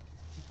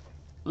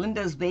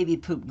 Linda's baby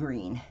poop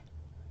green.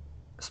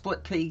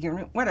 Split pea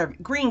green, whatever.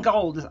 Green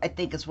gold, I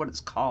think is what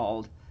it's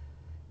called.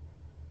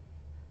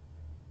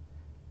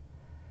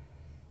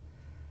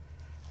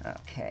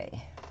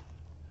 Okay.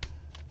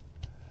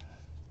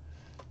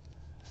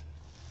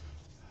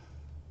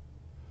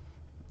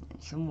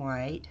 And some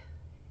white.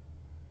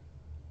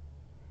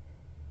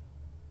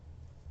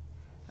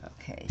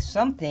 Okay,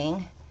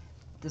 something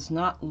does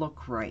not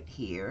look right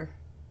here.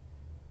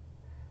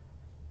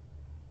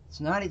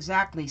 It's not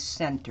exactly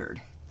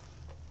centered.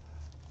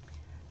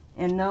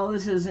 And no,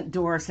 this isn't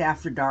Doris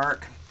After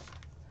Dark.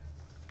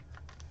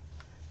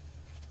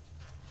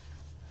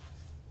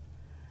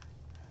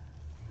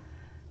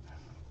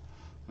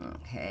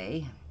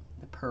 Okay,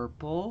 the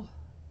purple.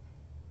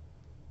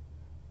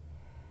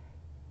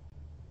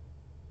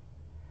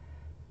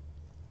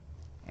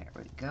 There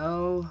we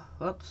go.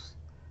 Whoops.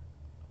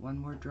 One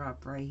more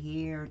drop right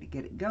here to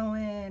get it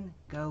going.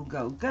 Go,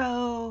 go,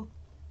 go.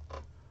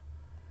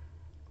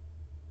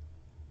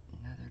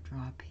 Another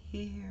drop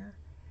here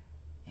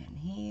and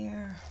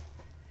here.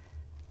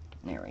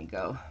 There we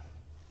go.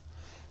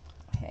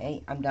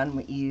 Okay, I'm done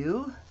with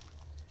you.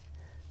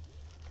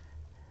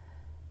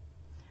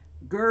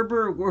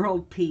 Gerber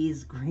World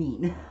Peas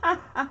Green.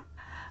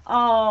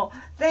 Oh,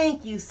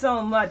 thank you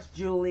so much,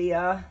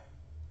 Julia.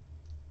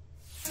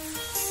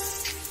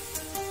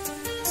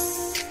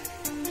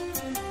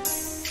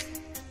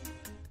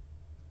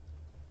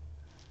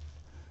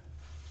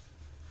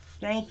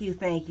 Thank you,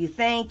 thank you,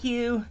 thank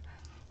you.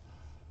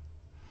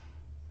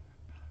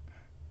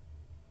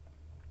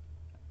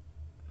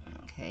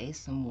 Okay,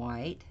 some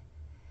white.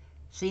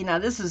 See, now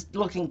this is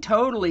looking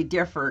totally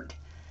different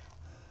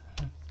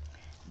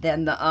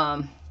than the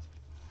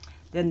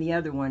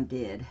other one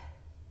did.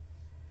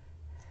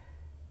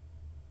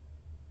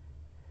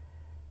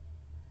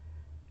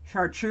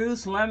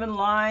 Chartreuse, lemon,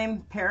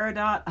 lime,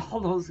 peridot, all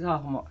those.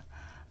 Oh,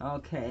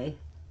 okay.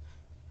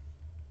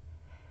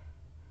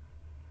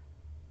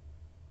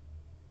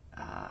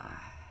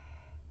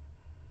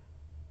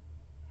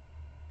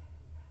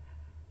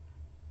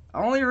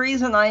 Only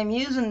reason I'm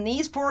using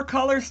these 4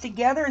 colors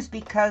together is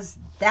because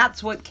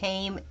that's what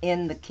came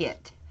in the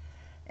kit.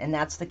 And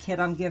that's the kit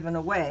I'm giving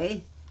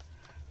away.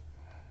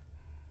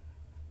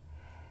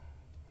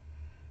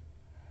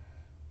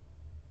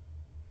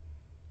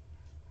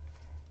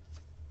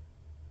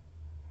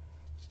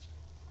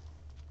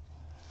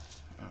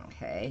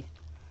 Okay.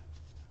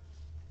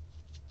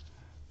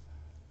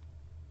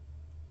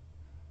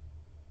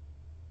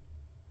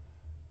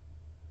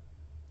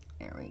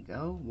 There we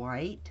go,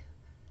 white.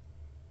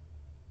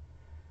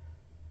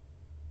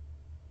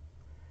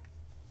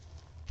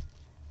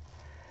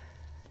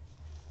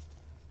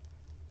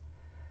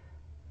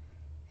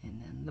 And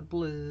then the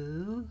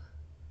blue.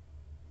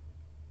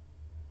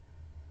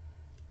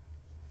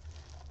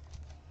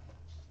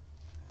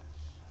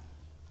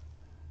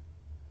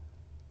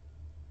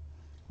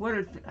 What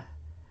are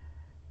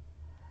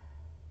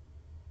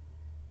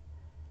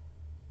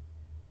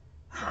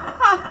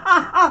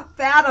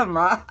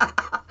Fatima?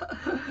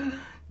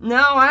 No,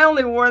 I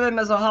only wore them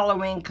as a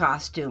Halloween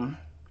costume.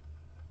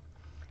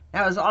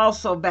 That was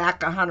also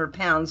back 100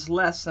 pounds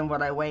less than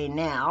what I weigh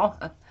now,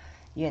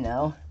 you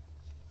know.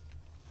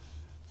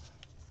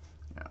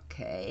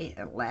 Okay,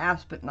 and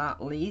last but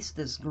not least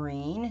is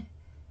green.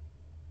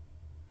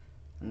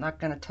 I'm not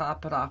going to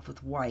top it off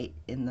with white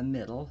in the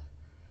middle.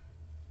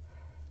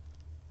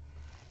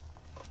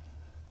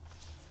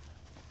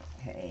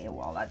 Okay,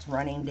 while that's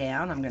running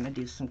down, I'm going to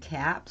do some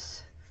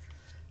caps.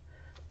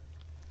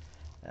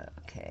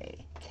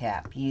 Okay,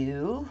 cap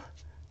U.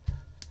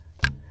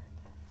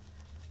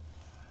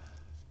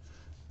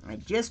 I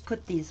just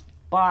put these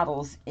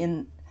bottles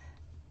in.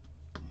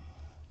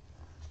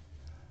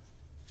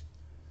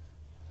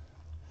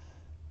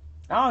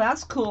 Oh,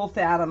 that's cool,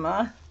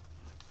 Fatima.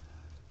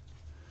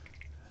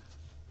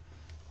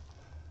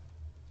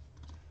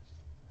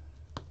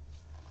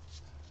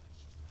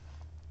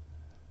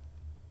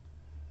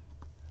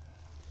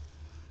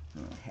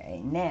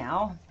 Okay,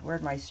 now,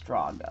 where'd my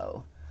straw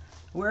go?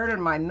 Where did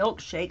my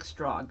milkshake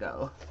straw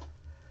go?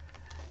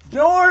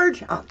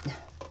 George! Oh,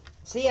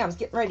 see, I was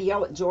getting ready to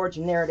yell at George,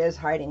 and there it is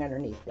hiding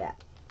underneath that.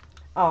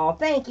 Oh,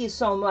 thank you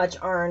so much,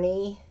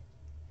 Arnie.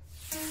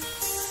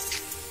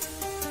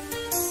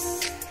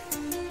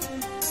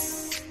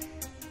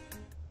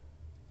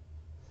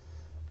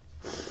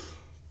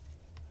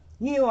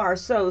 You are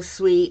so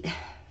sweet.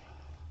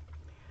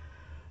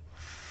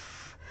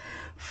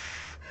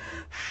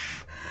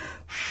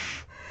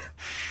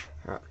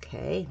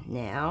 Okay,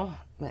 now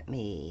let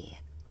me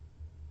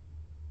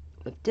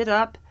lift it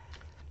up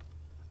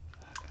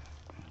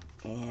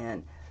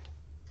and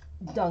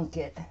dunk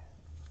it.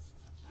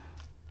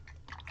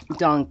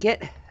 Dunk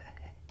it.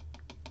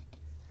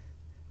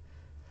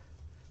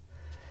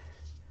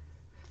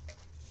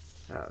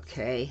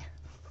 Okay.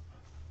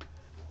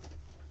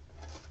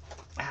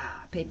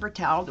 Paper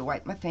towel to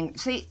wipe my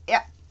fingers. See,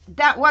 yeah,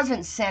 that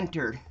wasn't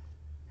centered.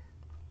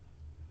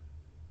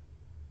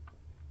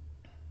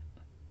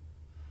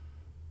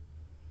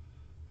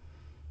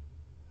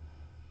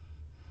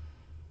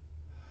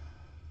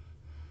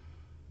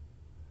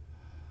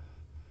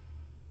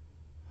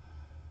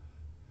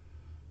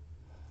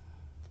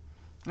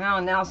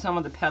 Oh, now some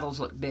of the petals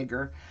look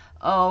bigger.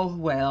 Oh,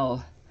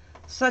 well,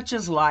 such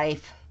is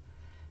life.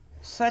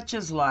 Such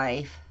is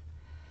life.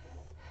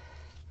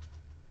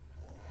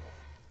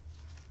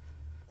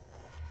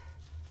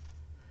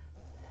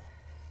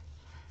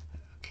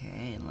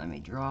 Okay, and let me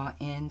draw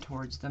in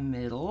towards the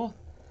middle.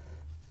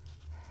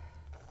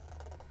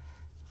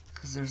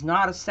 Because there's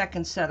not a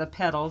second set of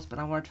petals, but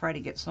I want to try to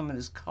get some of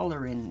this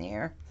color in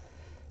there.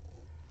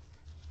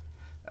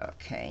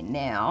 Okay,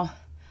 now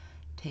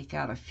take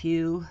out a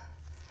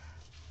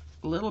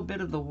little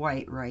bit of the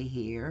white right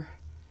here.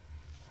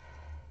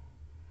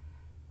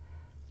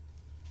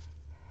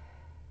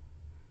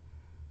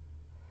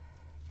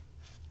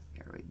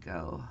 There we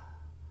go.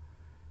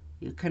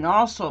 You can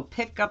also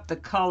pick up the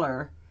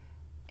color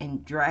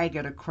and drag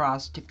it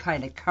across to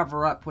kind of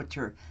cover up what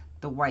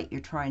the white you're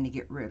trying to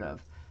get rid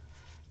of.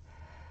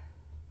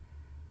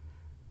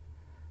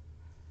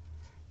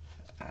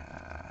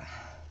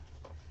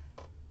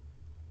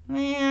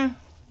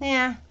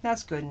 Yeah,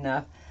 that's good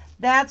enough.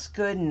 That's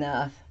good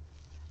enough.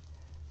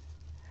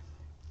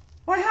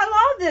 Well,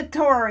 hello,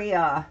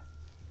 Victoria.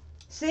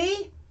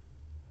 See?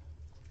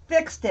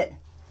 Fixed it.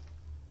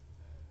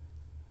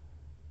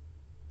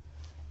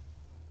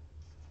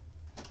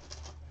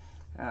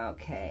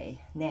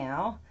 Okay,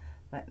 now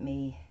let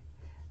me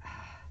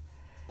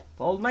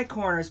fold my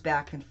corners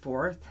back and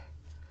forth.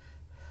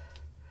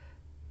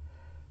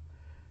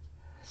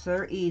 So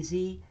they're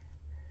easy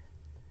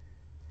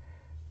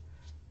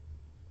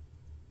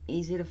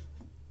to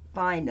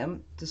find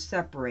them, to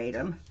separate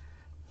them.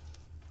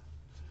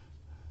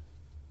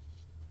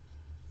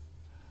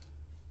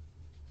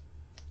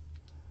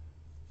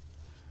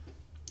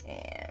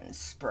 And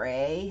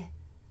spray.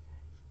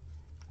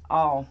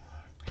 Oh,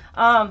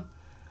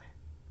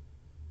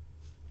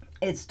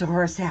 it's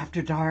Doris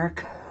After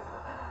Dark.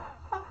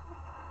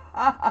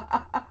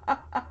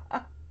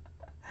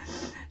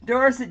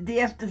 Doris at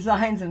DF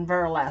Designs and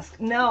Burlesque.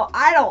 No,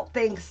 I don't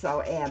think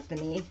so,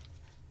 Anthony.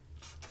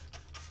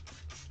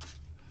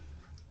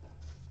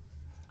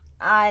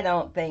 I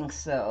don't think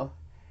so.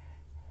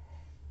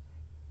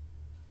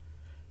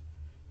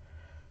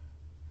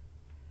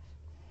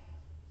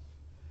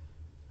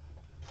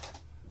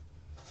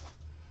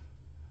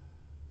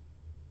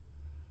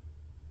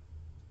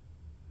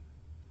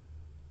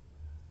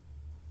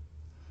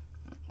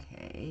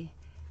 Okay,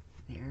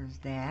 there's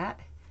that.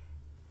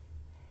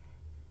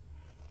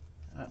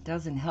 It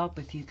doesn't help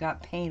if you've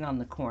got paint on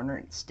the corner,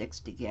 it sticks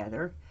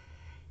together.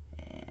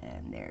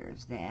 And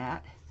there's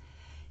that.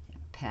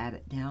 And pat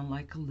it down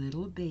like a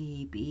little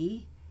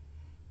baby.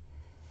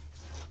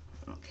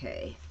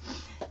 Okay,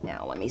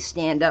 now let me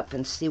stand up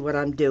and see what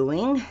I'm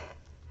doing.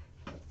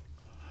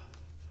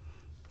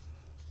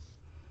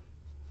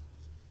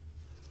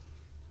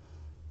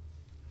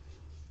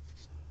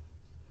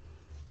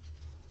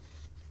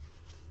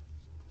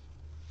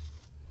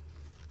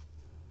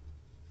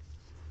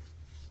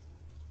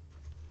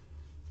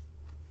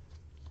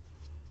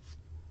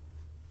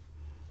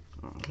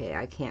 Okay,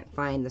 I can't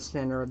find the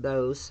center of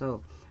those,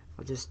 so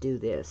I'll just do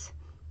this.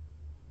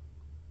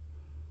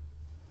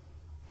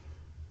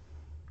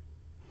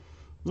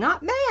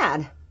 Not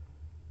bad.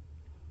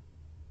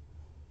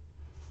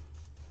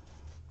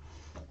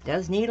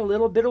 Does need a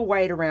little bit of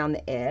white around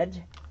the edge.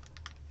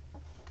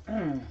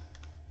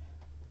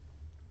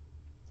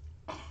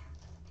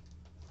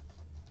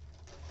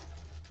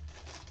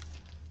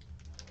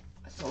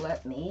 So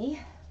let me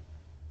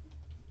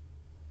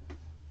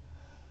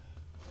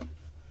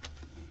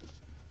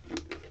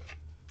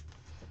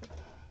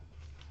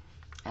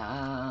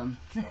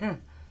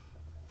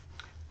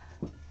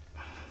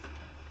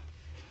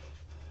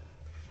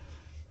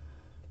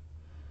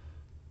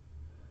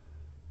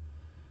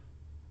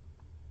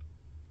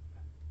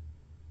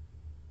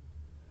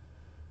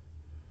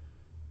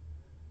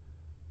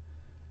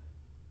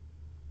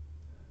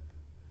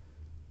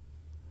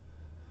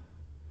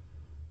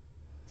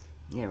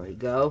there we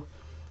go.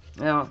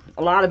 Well,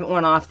 a lot of it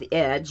went off the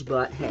edge,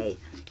 but hey,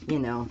 you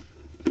know,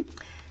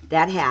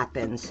 that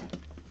happens.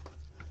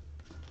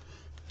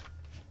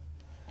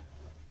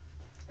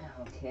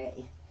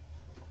 Okay.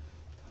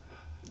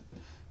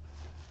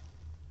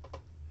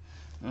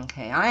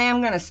 Okay, I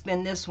am going to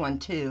spin this one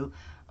too,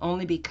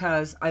 only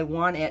because I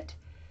want it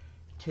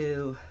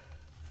to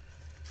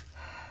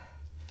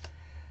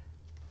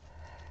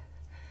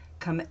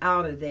come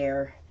out of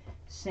there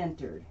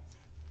centered.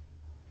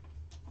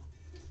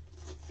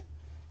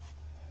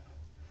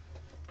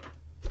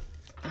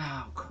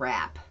 Oh,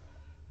 crap.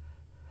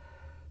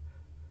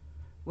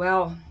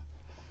 Well,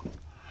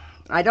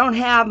 I don't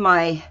have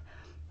my...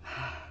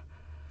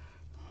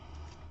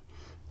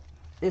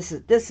 This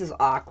is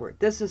awkward.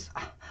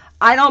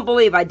 I don't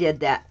believe I did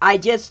that.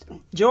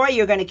 Joy,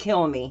 you're going to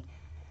kill me.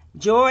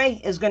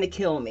 Joy is going to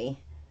kill me.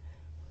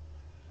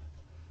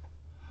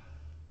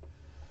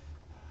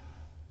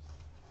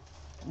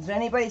 Does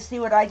anybody see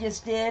what I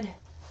just did?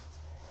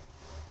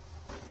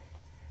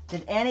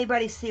 Did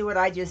anybody see what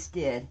I just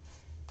did?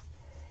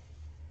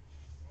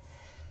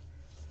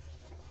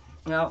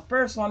 Well,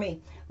 first let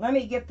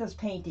me get this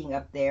painting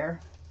up there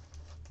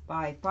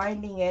by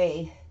finding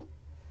a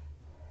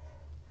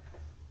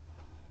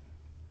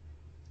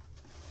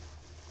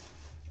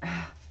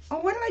oh,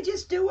 what did I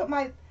just do with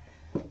my...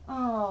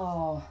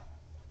 Oh,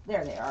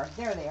 there they are.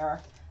 There they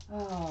are.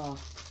 Oh.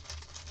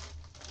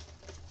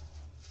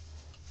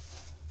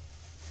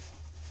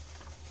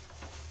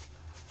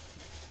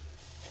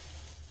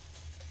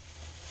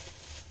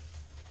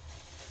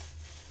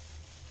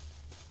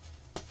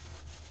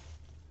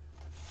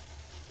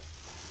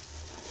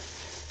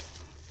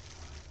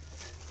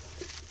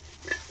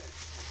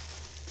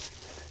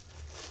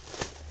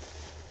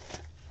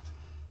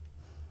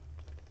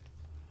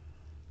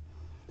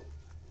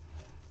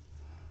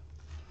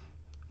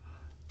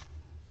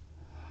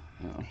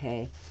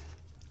 Okay,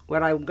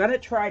 what I'm going to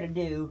try to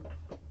do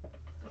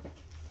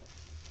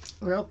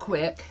real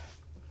quick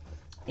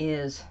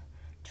is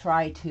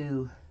try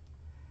to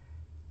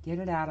get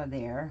it out of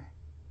there.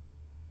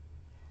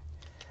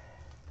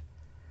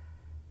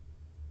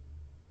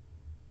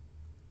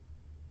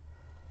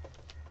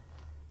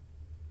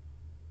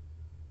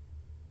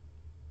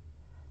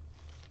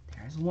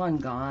 There's one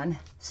gone.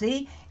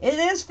 See, it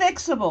is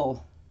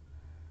fixable.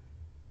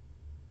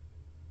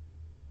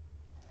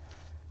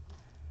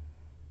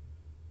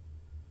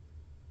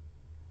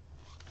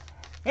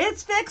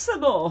 It's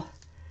fixable.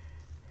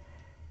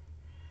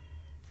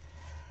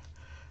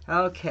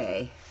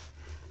 Okay,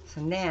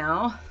 so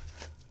now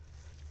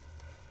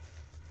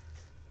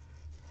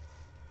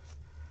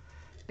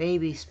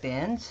baby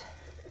spins.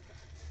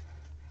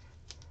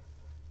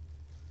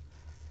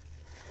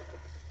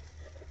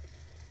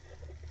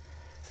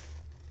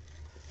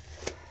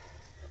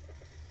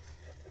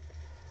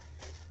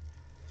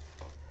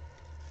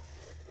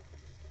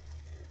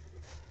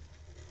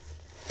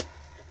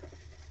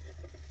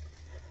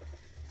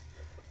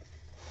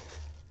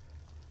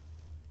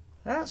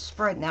 That's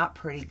spreading out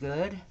pretty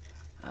good.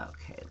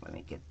 Okay, let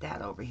me get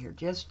that over here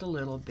just a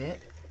little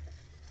bit.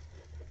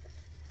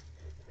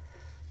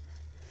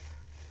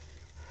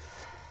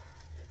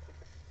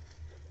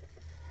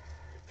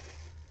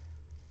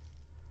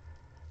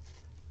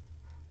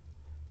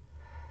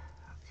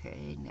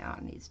 Okay, now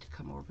it needs to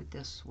come over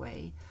this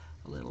way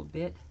a little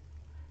bit.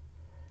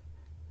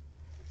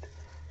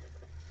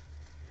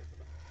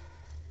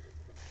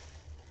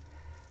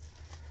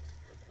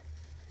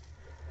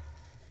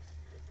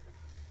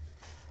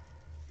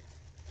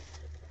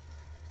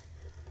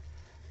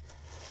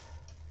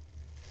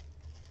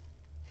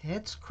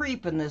 It's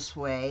creeping this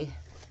way.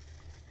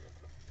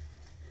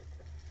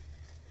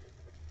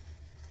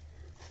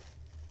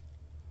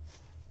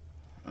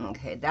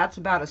 Okay, that's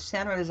about as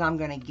centered as I'm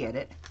going to get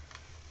it.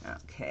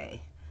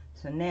 Okay,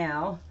 so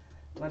now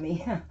let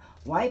me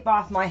wipe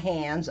off my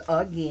hands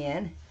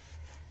again.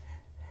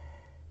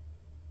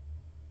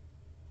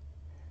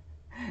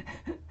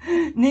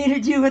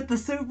 Needed you at the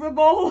Super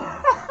Bowl?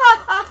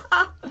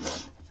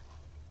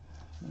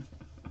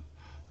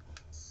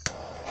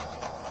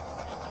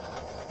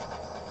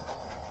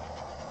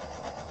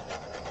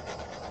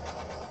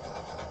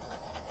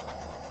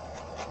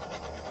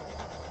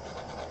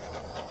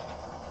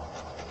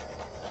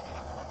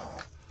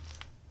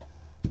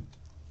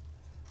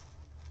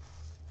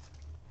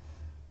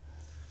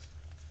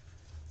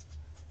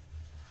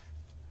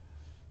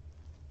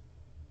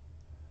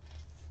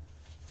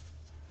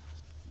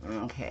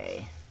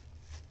 Okay.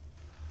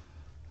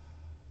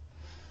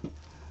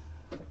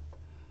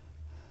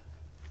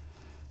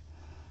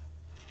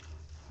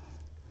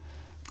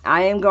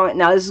 I am going,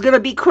 now this is going to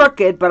be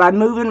crooked, but I'm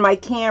moving my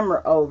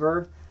camera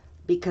over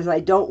because I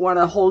don't want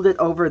to hold it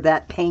over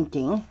that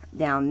painting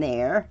down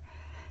there.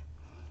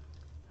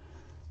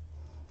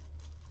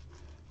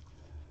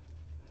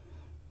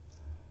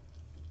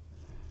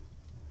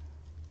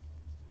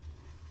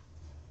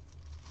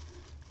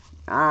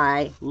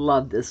 I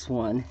love this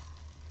one.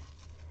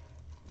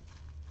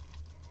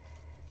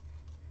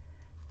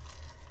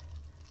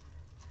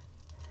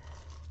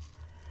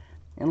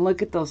 And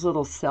look at those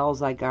little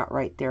cells I got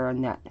right there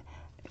in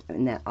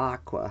that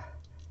aqua.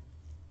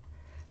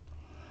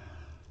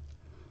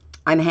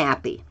 I'm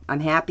happy.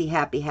 I'm happy,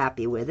 happy,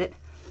 happy with it.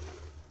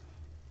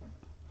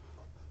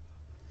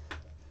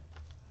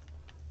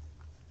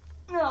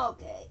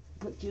 Okay,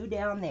 put you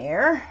down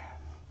there.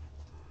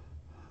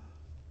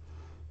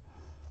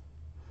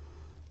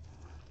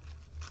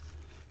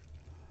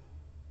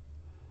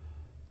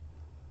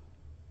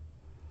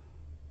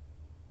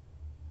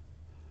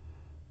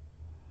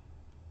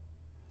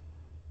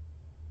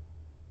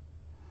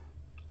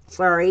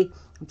 Sorry,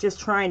 I'm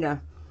just trying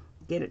to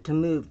get it to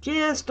move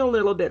just a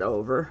little bit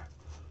over.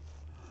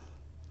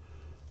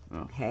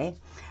 Okay,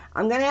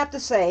 I'm going to have to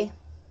say,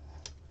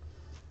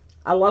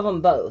 I love them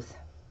both.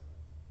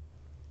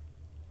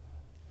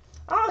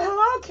 Oh,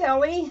 hello,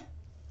 Kelly.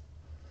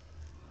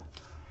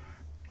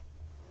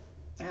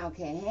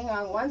 Okay, hang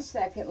on one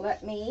second.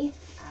 Let me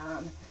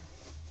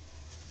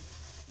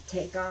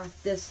take off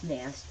this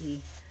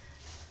nasty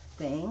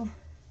thing.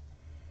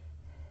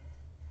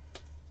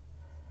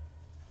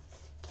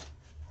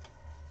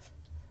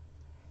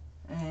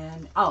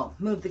 And, oh,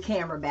 move the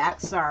camera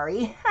back,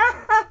 sorry.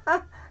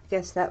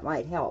 Guess that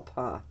might help,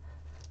 huh?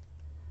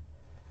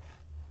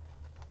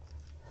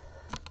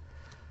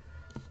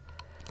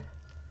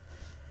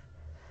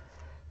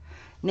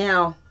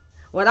 Now,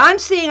 what I'm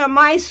seeing on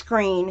my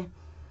screen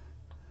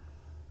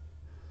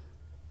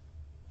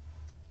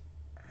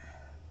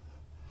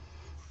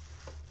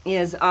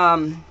is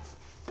a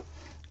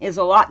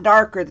lot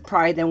darker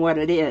probably than what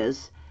it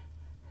is.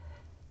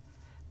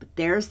 But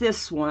there's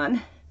this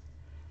one.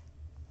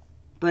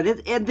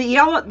 But the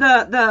yellow,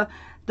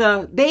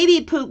 the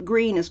baby poop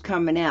green is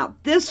coming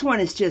out. This one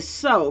is just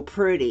so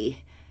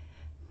pretty.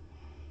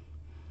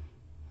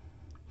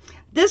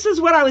 This is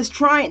what I was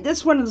trying.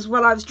 This one is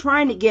what I was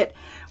trying to get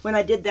when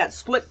I did that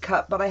split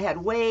cut, but I had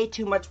way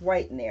too much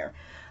white in there.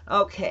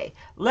 Okay,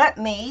 let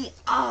me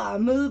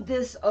move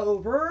this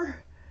over.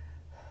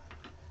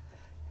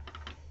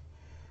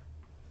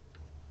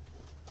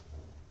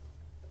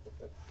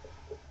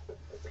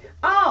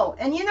 Oh,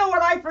 and you know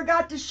what I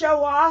forgot to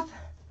show off?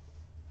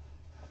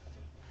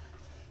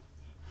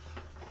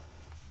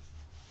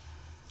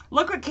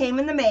 Look what came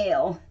in the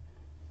mail.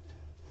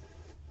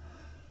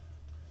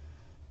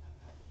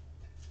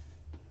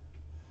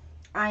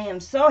 I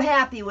am so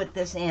happy with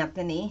this,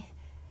 Anthony.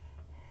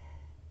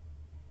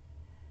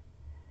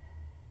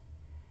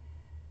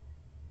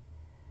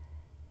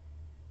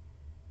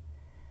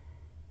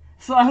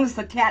 As long as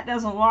the cat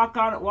doesn't walk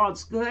on it while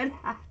it's good.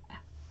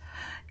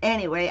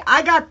 Anyway,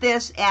 I got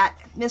this at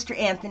Mr.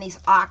 Anthony's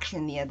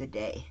auction the other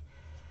day.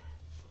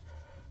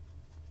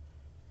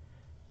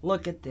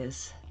 Look at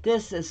this.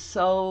 This is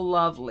so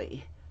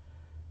lovely.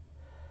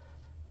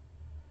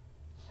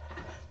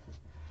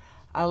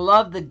 I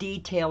love the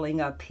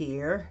detailing up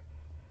here.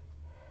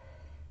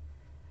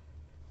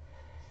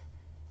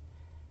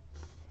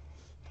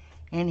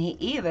 And he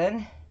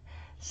even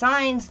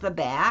signs the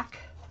back.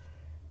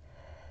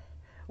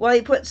 Well,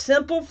 he put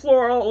simple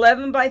floral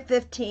 11 by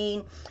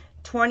 15,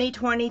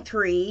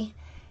 2023,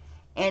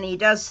 and he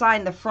does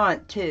sign the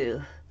front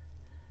too.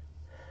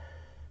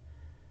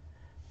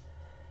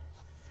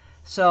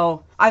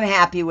 So I'm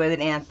happy with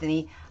it,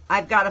 Anthony.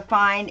 I've got to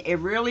find a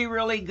really,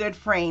 really good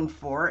frame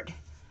for it.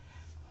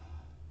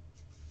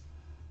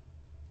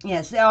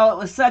 Yes, oh, it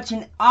was such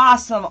an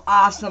awesome,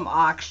 awesome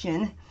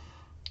auction.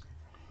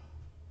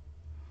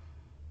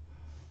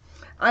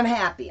 I'm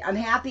happy. I'm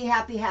happy,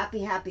 happy, happy,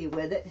 happy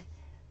with it.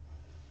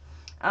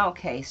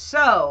 Okay,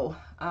 so,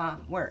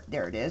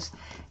 there it is.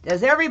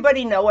 Does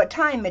everybody know what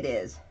time it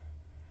is?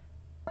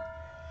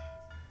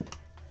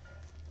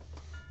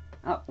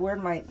 Oh,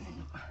 where'd my...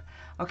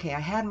 Okay, I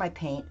had my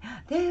paint.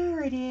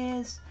 There it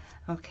is.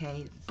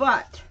 Okay,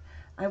 but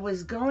I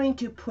was going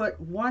to put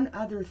one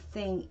other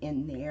thing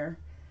in there.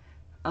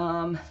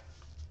 Well,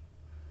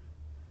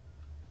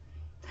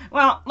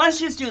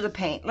 let's just do the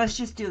paint. Let's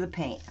just do the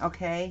paint,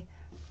 okay?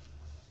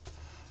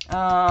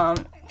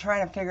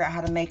 Trying to figure out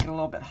how to make it a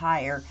little bit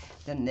higher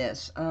than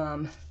this.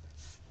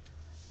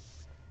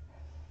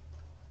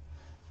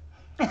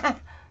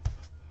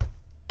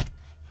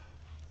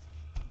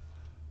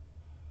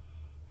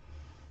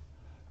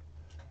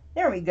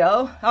 There we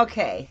go.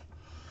 Okay.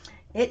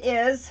 It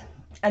is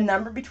a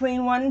number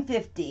between 1 and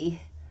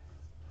 50.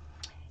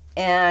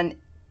 And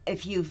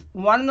if you've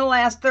won in the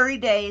last 30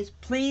 days,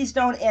 please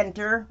don't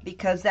enter,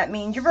 because that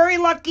means you're very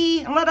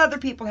lucky, and let other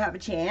people have a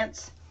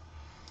chance.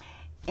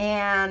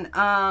 And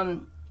I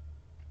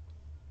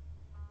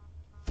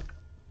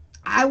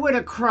would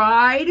have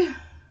cried.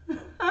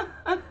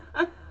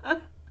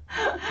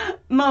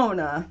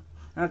 Mona.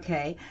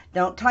 Okay,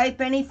 don't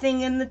type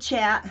anything in the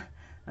chat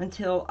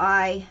until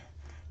I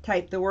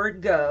type the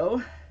word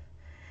go.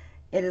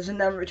 It is a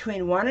number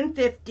between 1 and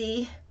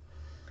 50.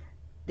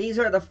 These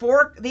are the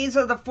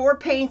four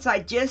paints I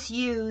just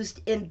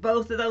used in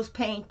both of those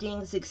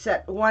paintings,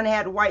 except one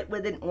had white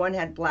with it and one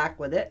had black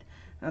with it.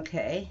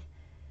 Okay.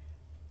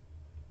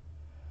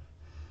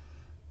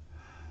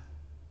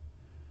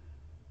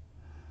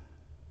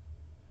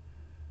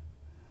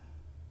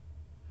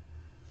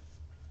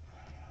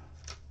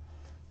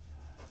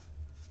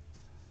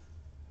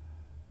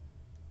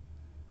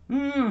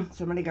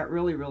 Somebody got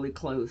really, really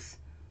close.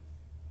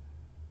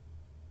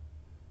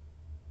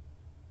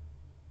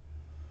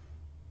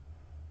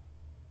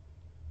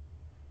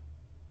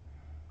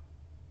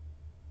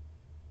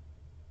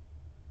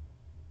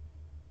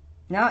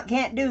 No, it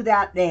can't do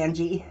that,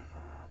 Angie.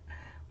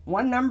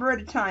 One number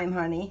at a time,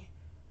 honey.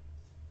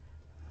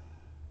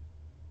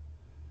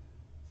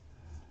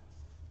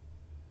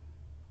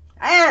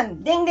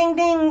 And ding, ding,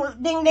 ding,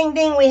 ding, ding,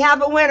 ding, we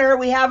have a winner.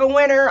 We have a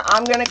winner.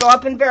 I'm going to go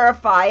up and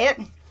verify it.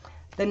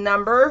 The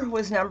number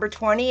was number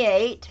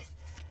 28.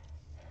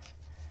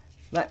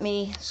 Let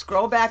me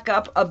scroll back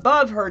up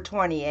above her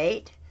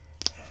 28.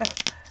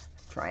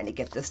 Trying to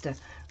get this to,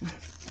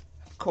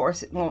 of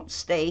course, it won't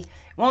stay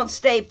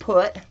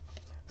put.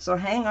 So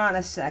hang on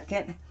a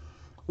second.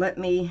 Let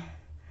me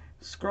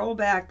scroll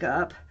back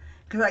up,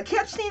 because I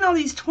kept seeing all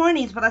these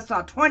 20s, but I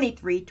saw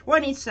 23,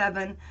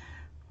 27.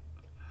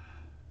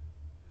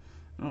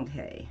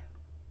 Okay.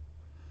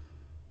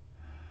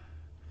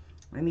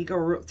 Let me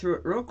go through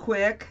it real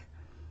quick,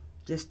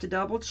 just to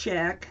double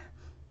check.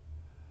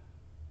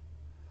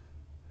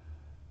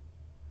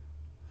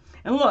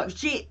 And look,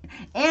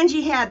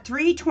 Angie had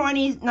 3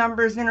 20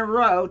 numbers in a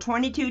row,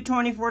 22,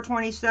 24,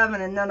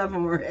 27, and none of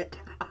them were it.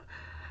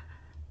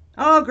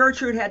 Oh,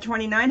 Gertrude had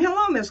 29.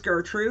 Hello, Miss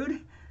Gertrude.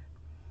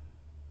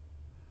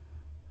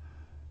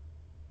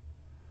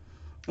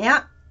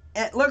 Yeah,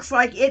 it looks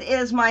like it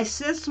is my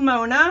sis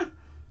Mona.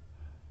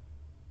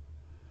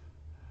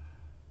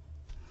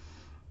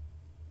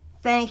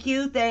 Thank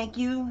you, thank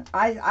you.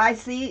 I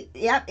see,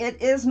 yep,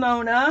 it is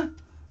Mona.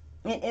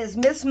 It is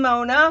Miss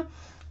Mona.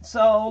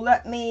 So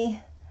let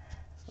me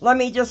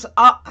just,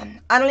 I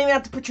don't even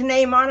have to put your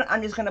name on it.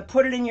 I'm just going to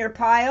put it in your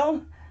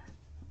pile.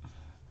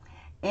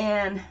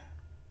 And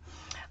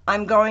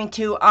I'm going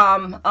to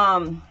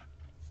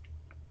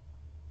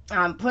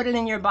put it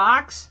in your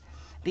box,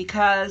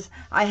 because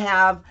I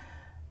have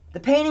the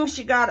paintings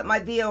she got at my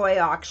VOA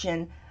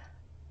auction,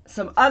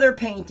 some other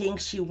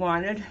paintings she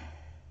wanted.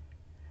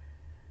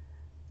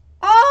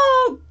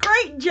 Oh,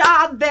 great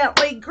job,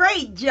 Bentley.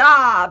 Great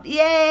job.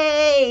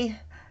 Yay.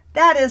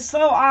 That is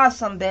so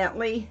awesome,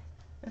 Bentley.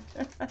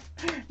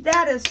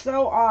 That is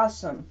so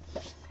awesome.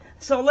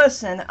 So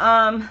listen,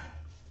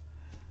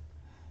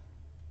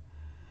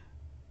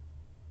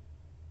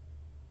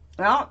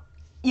 well,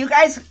 you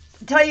guys,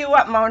 tell you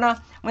what,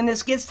 Mona, when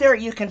this gets there,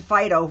 you can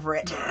fight over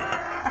it.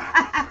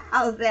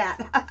 How's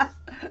that?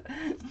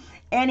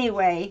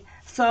 Anyway,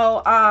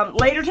 so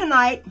later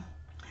tonight,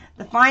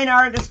 the Fine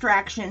Art of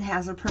Distraction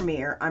has a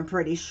premiere, I'm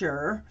pretty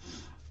sure.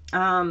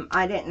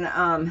 I didn't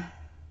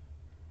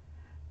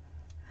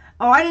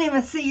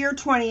even see your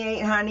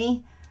 28,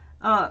 honey.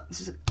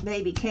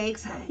 Baby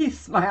Cakes. He's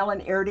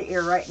smiling ear to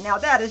ear right now.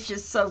 That is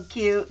just so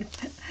cute.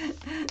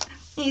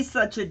 He's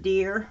such a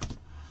dear.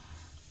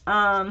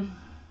 Oh,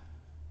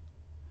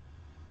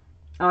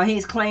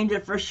 he's claimed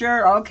it for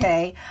sure.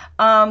 Okay.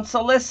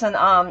 So listen,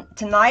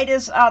 tonight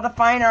is the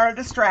Fine Art of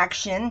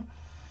Distraction,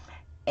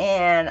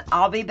 and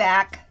I'll be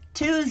back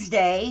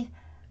Tuesday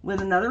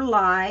with another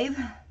live,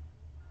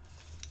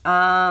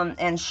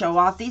 and show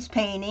off these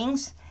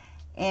paintings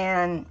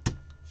and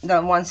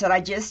the ones that I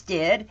just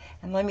did.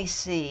 And let me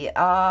see,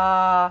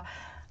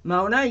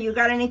 Mona, you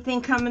got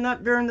anything coming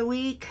up during the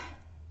week?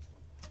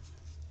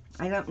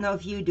 I don't know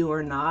if you do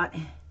or not.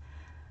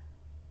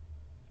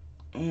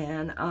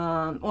 And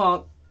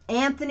well,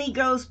 Anthony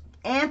goes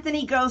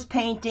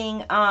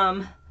painting.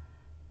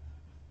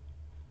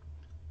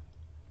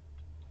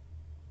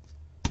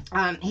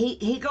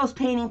 He goes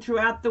painting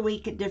throughout the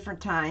week at different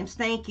times.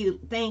 Thank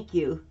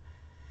you.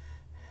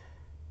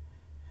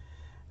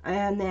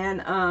 And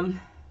then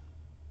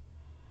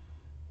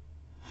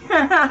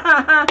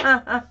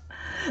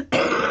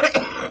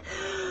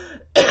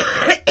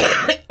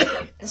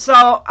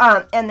so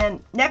and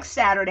then next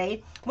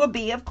Saturday will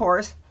be, of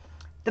course,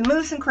 the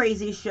Moose and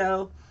Crazy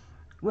show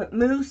with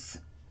Moose.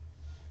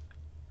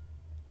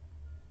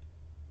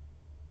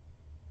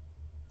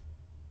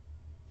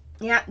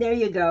 Yeah, there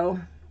you go.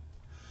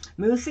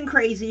 Moose and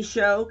Crazy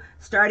show,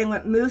 starting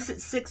with Moose at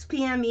 6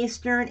 p.m.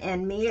 Eastern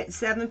and me at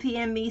 7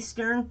 p.m.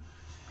 Eastern.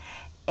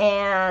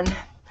 And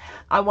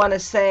I want to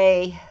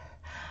say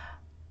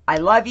I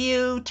love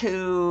you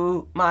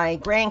to my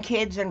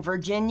grandkids in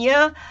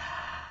Virginia,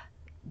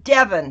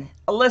 Devin,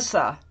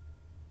 Alyssa,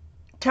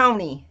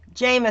 Tony,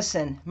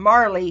 Jameson,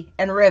 Marley,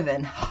 and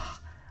Riven.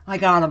 I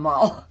got them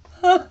all.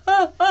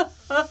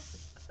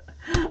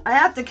 I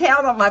have to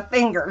count on my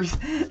fingers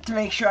to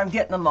make sure I'm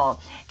getting them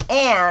all.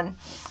 And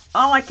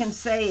all I can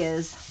say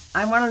is,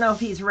 I want to know if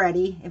he's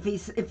ready. If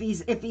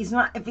he's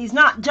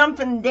not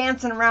jumping and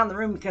dancing around the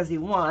room because he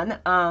won.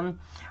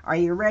 Are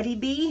you ready,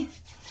 B?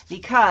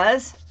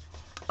 Because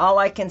all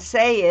I can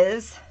say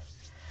is,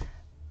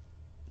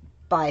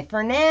 bye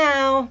for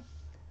now.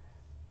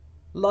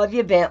 Love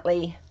you,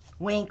 Bentley.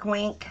 Wink,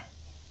 wink.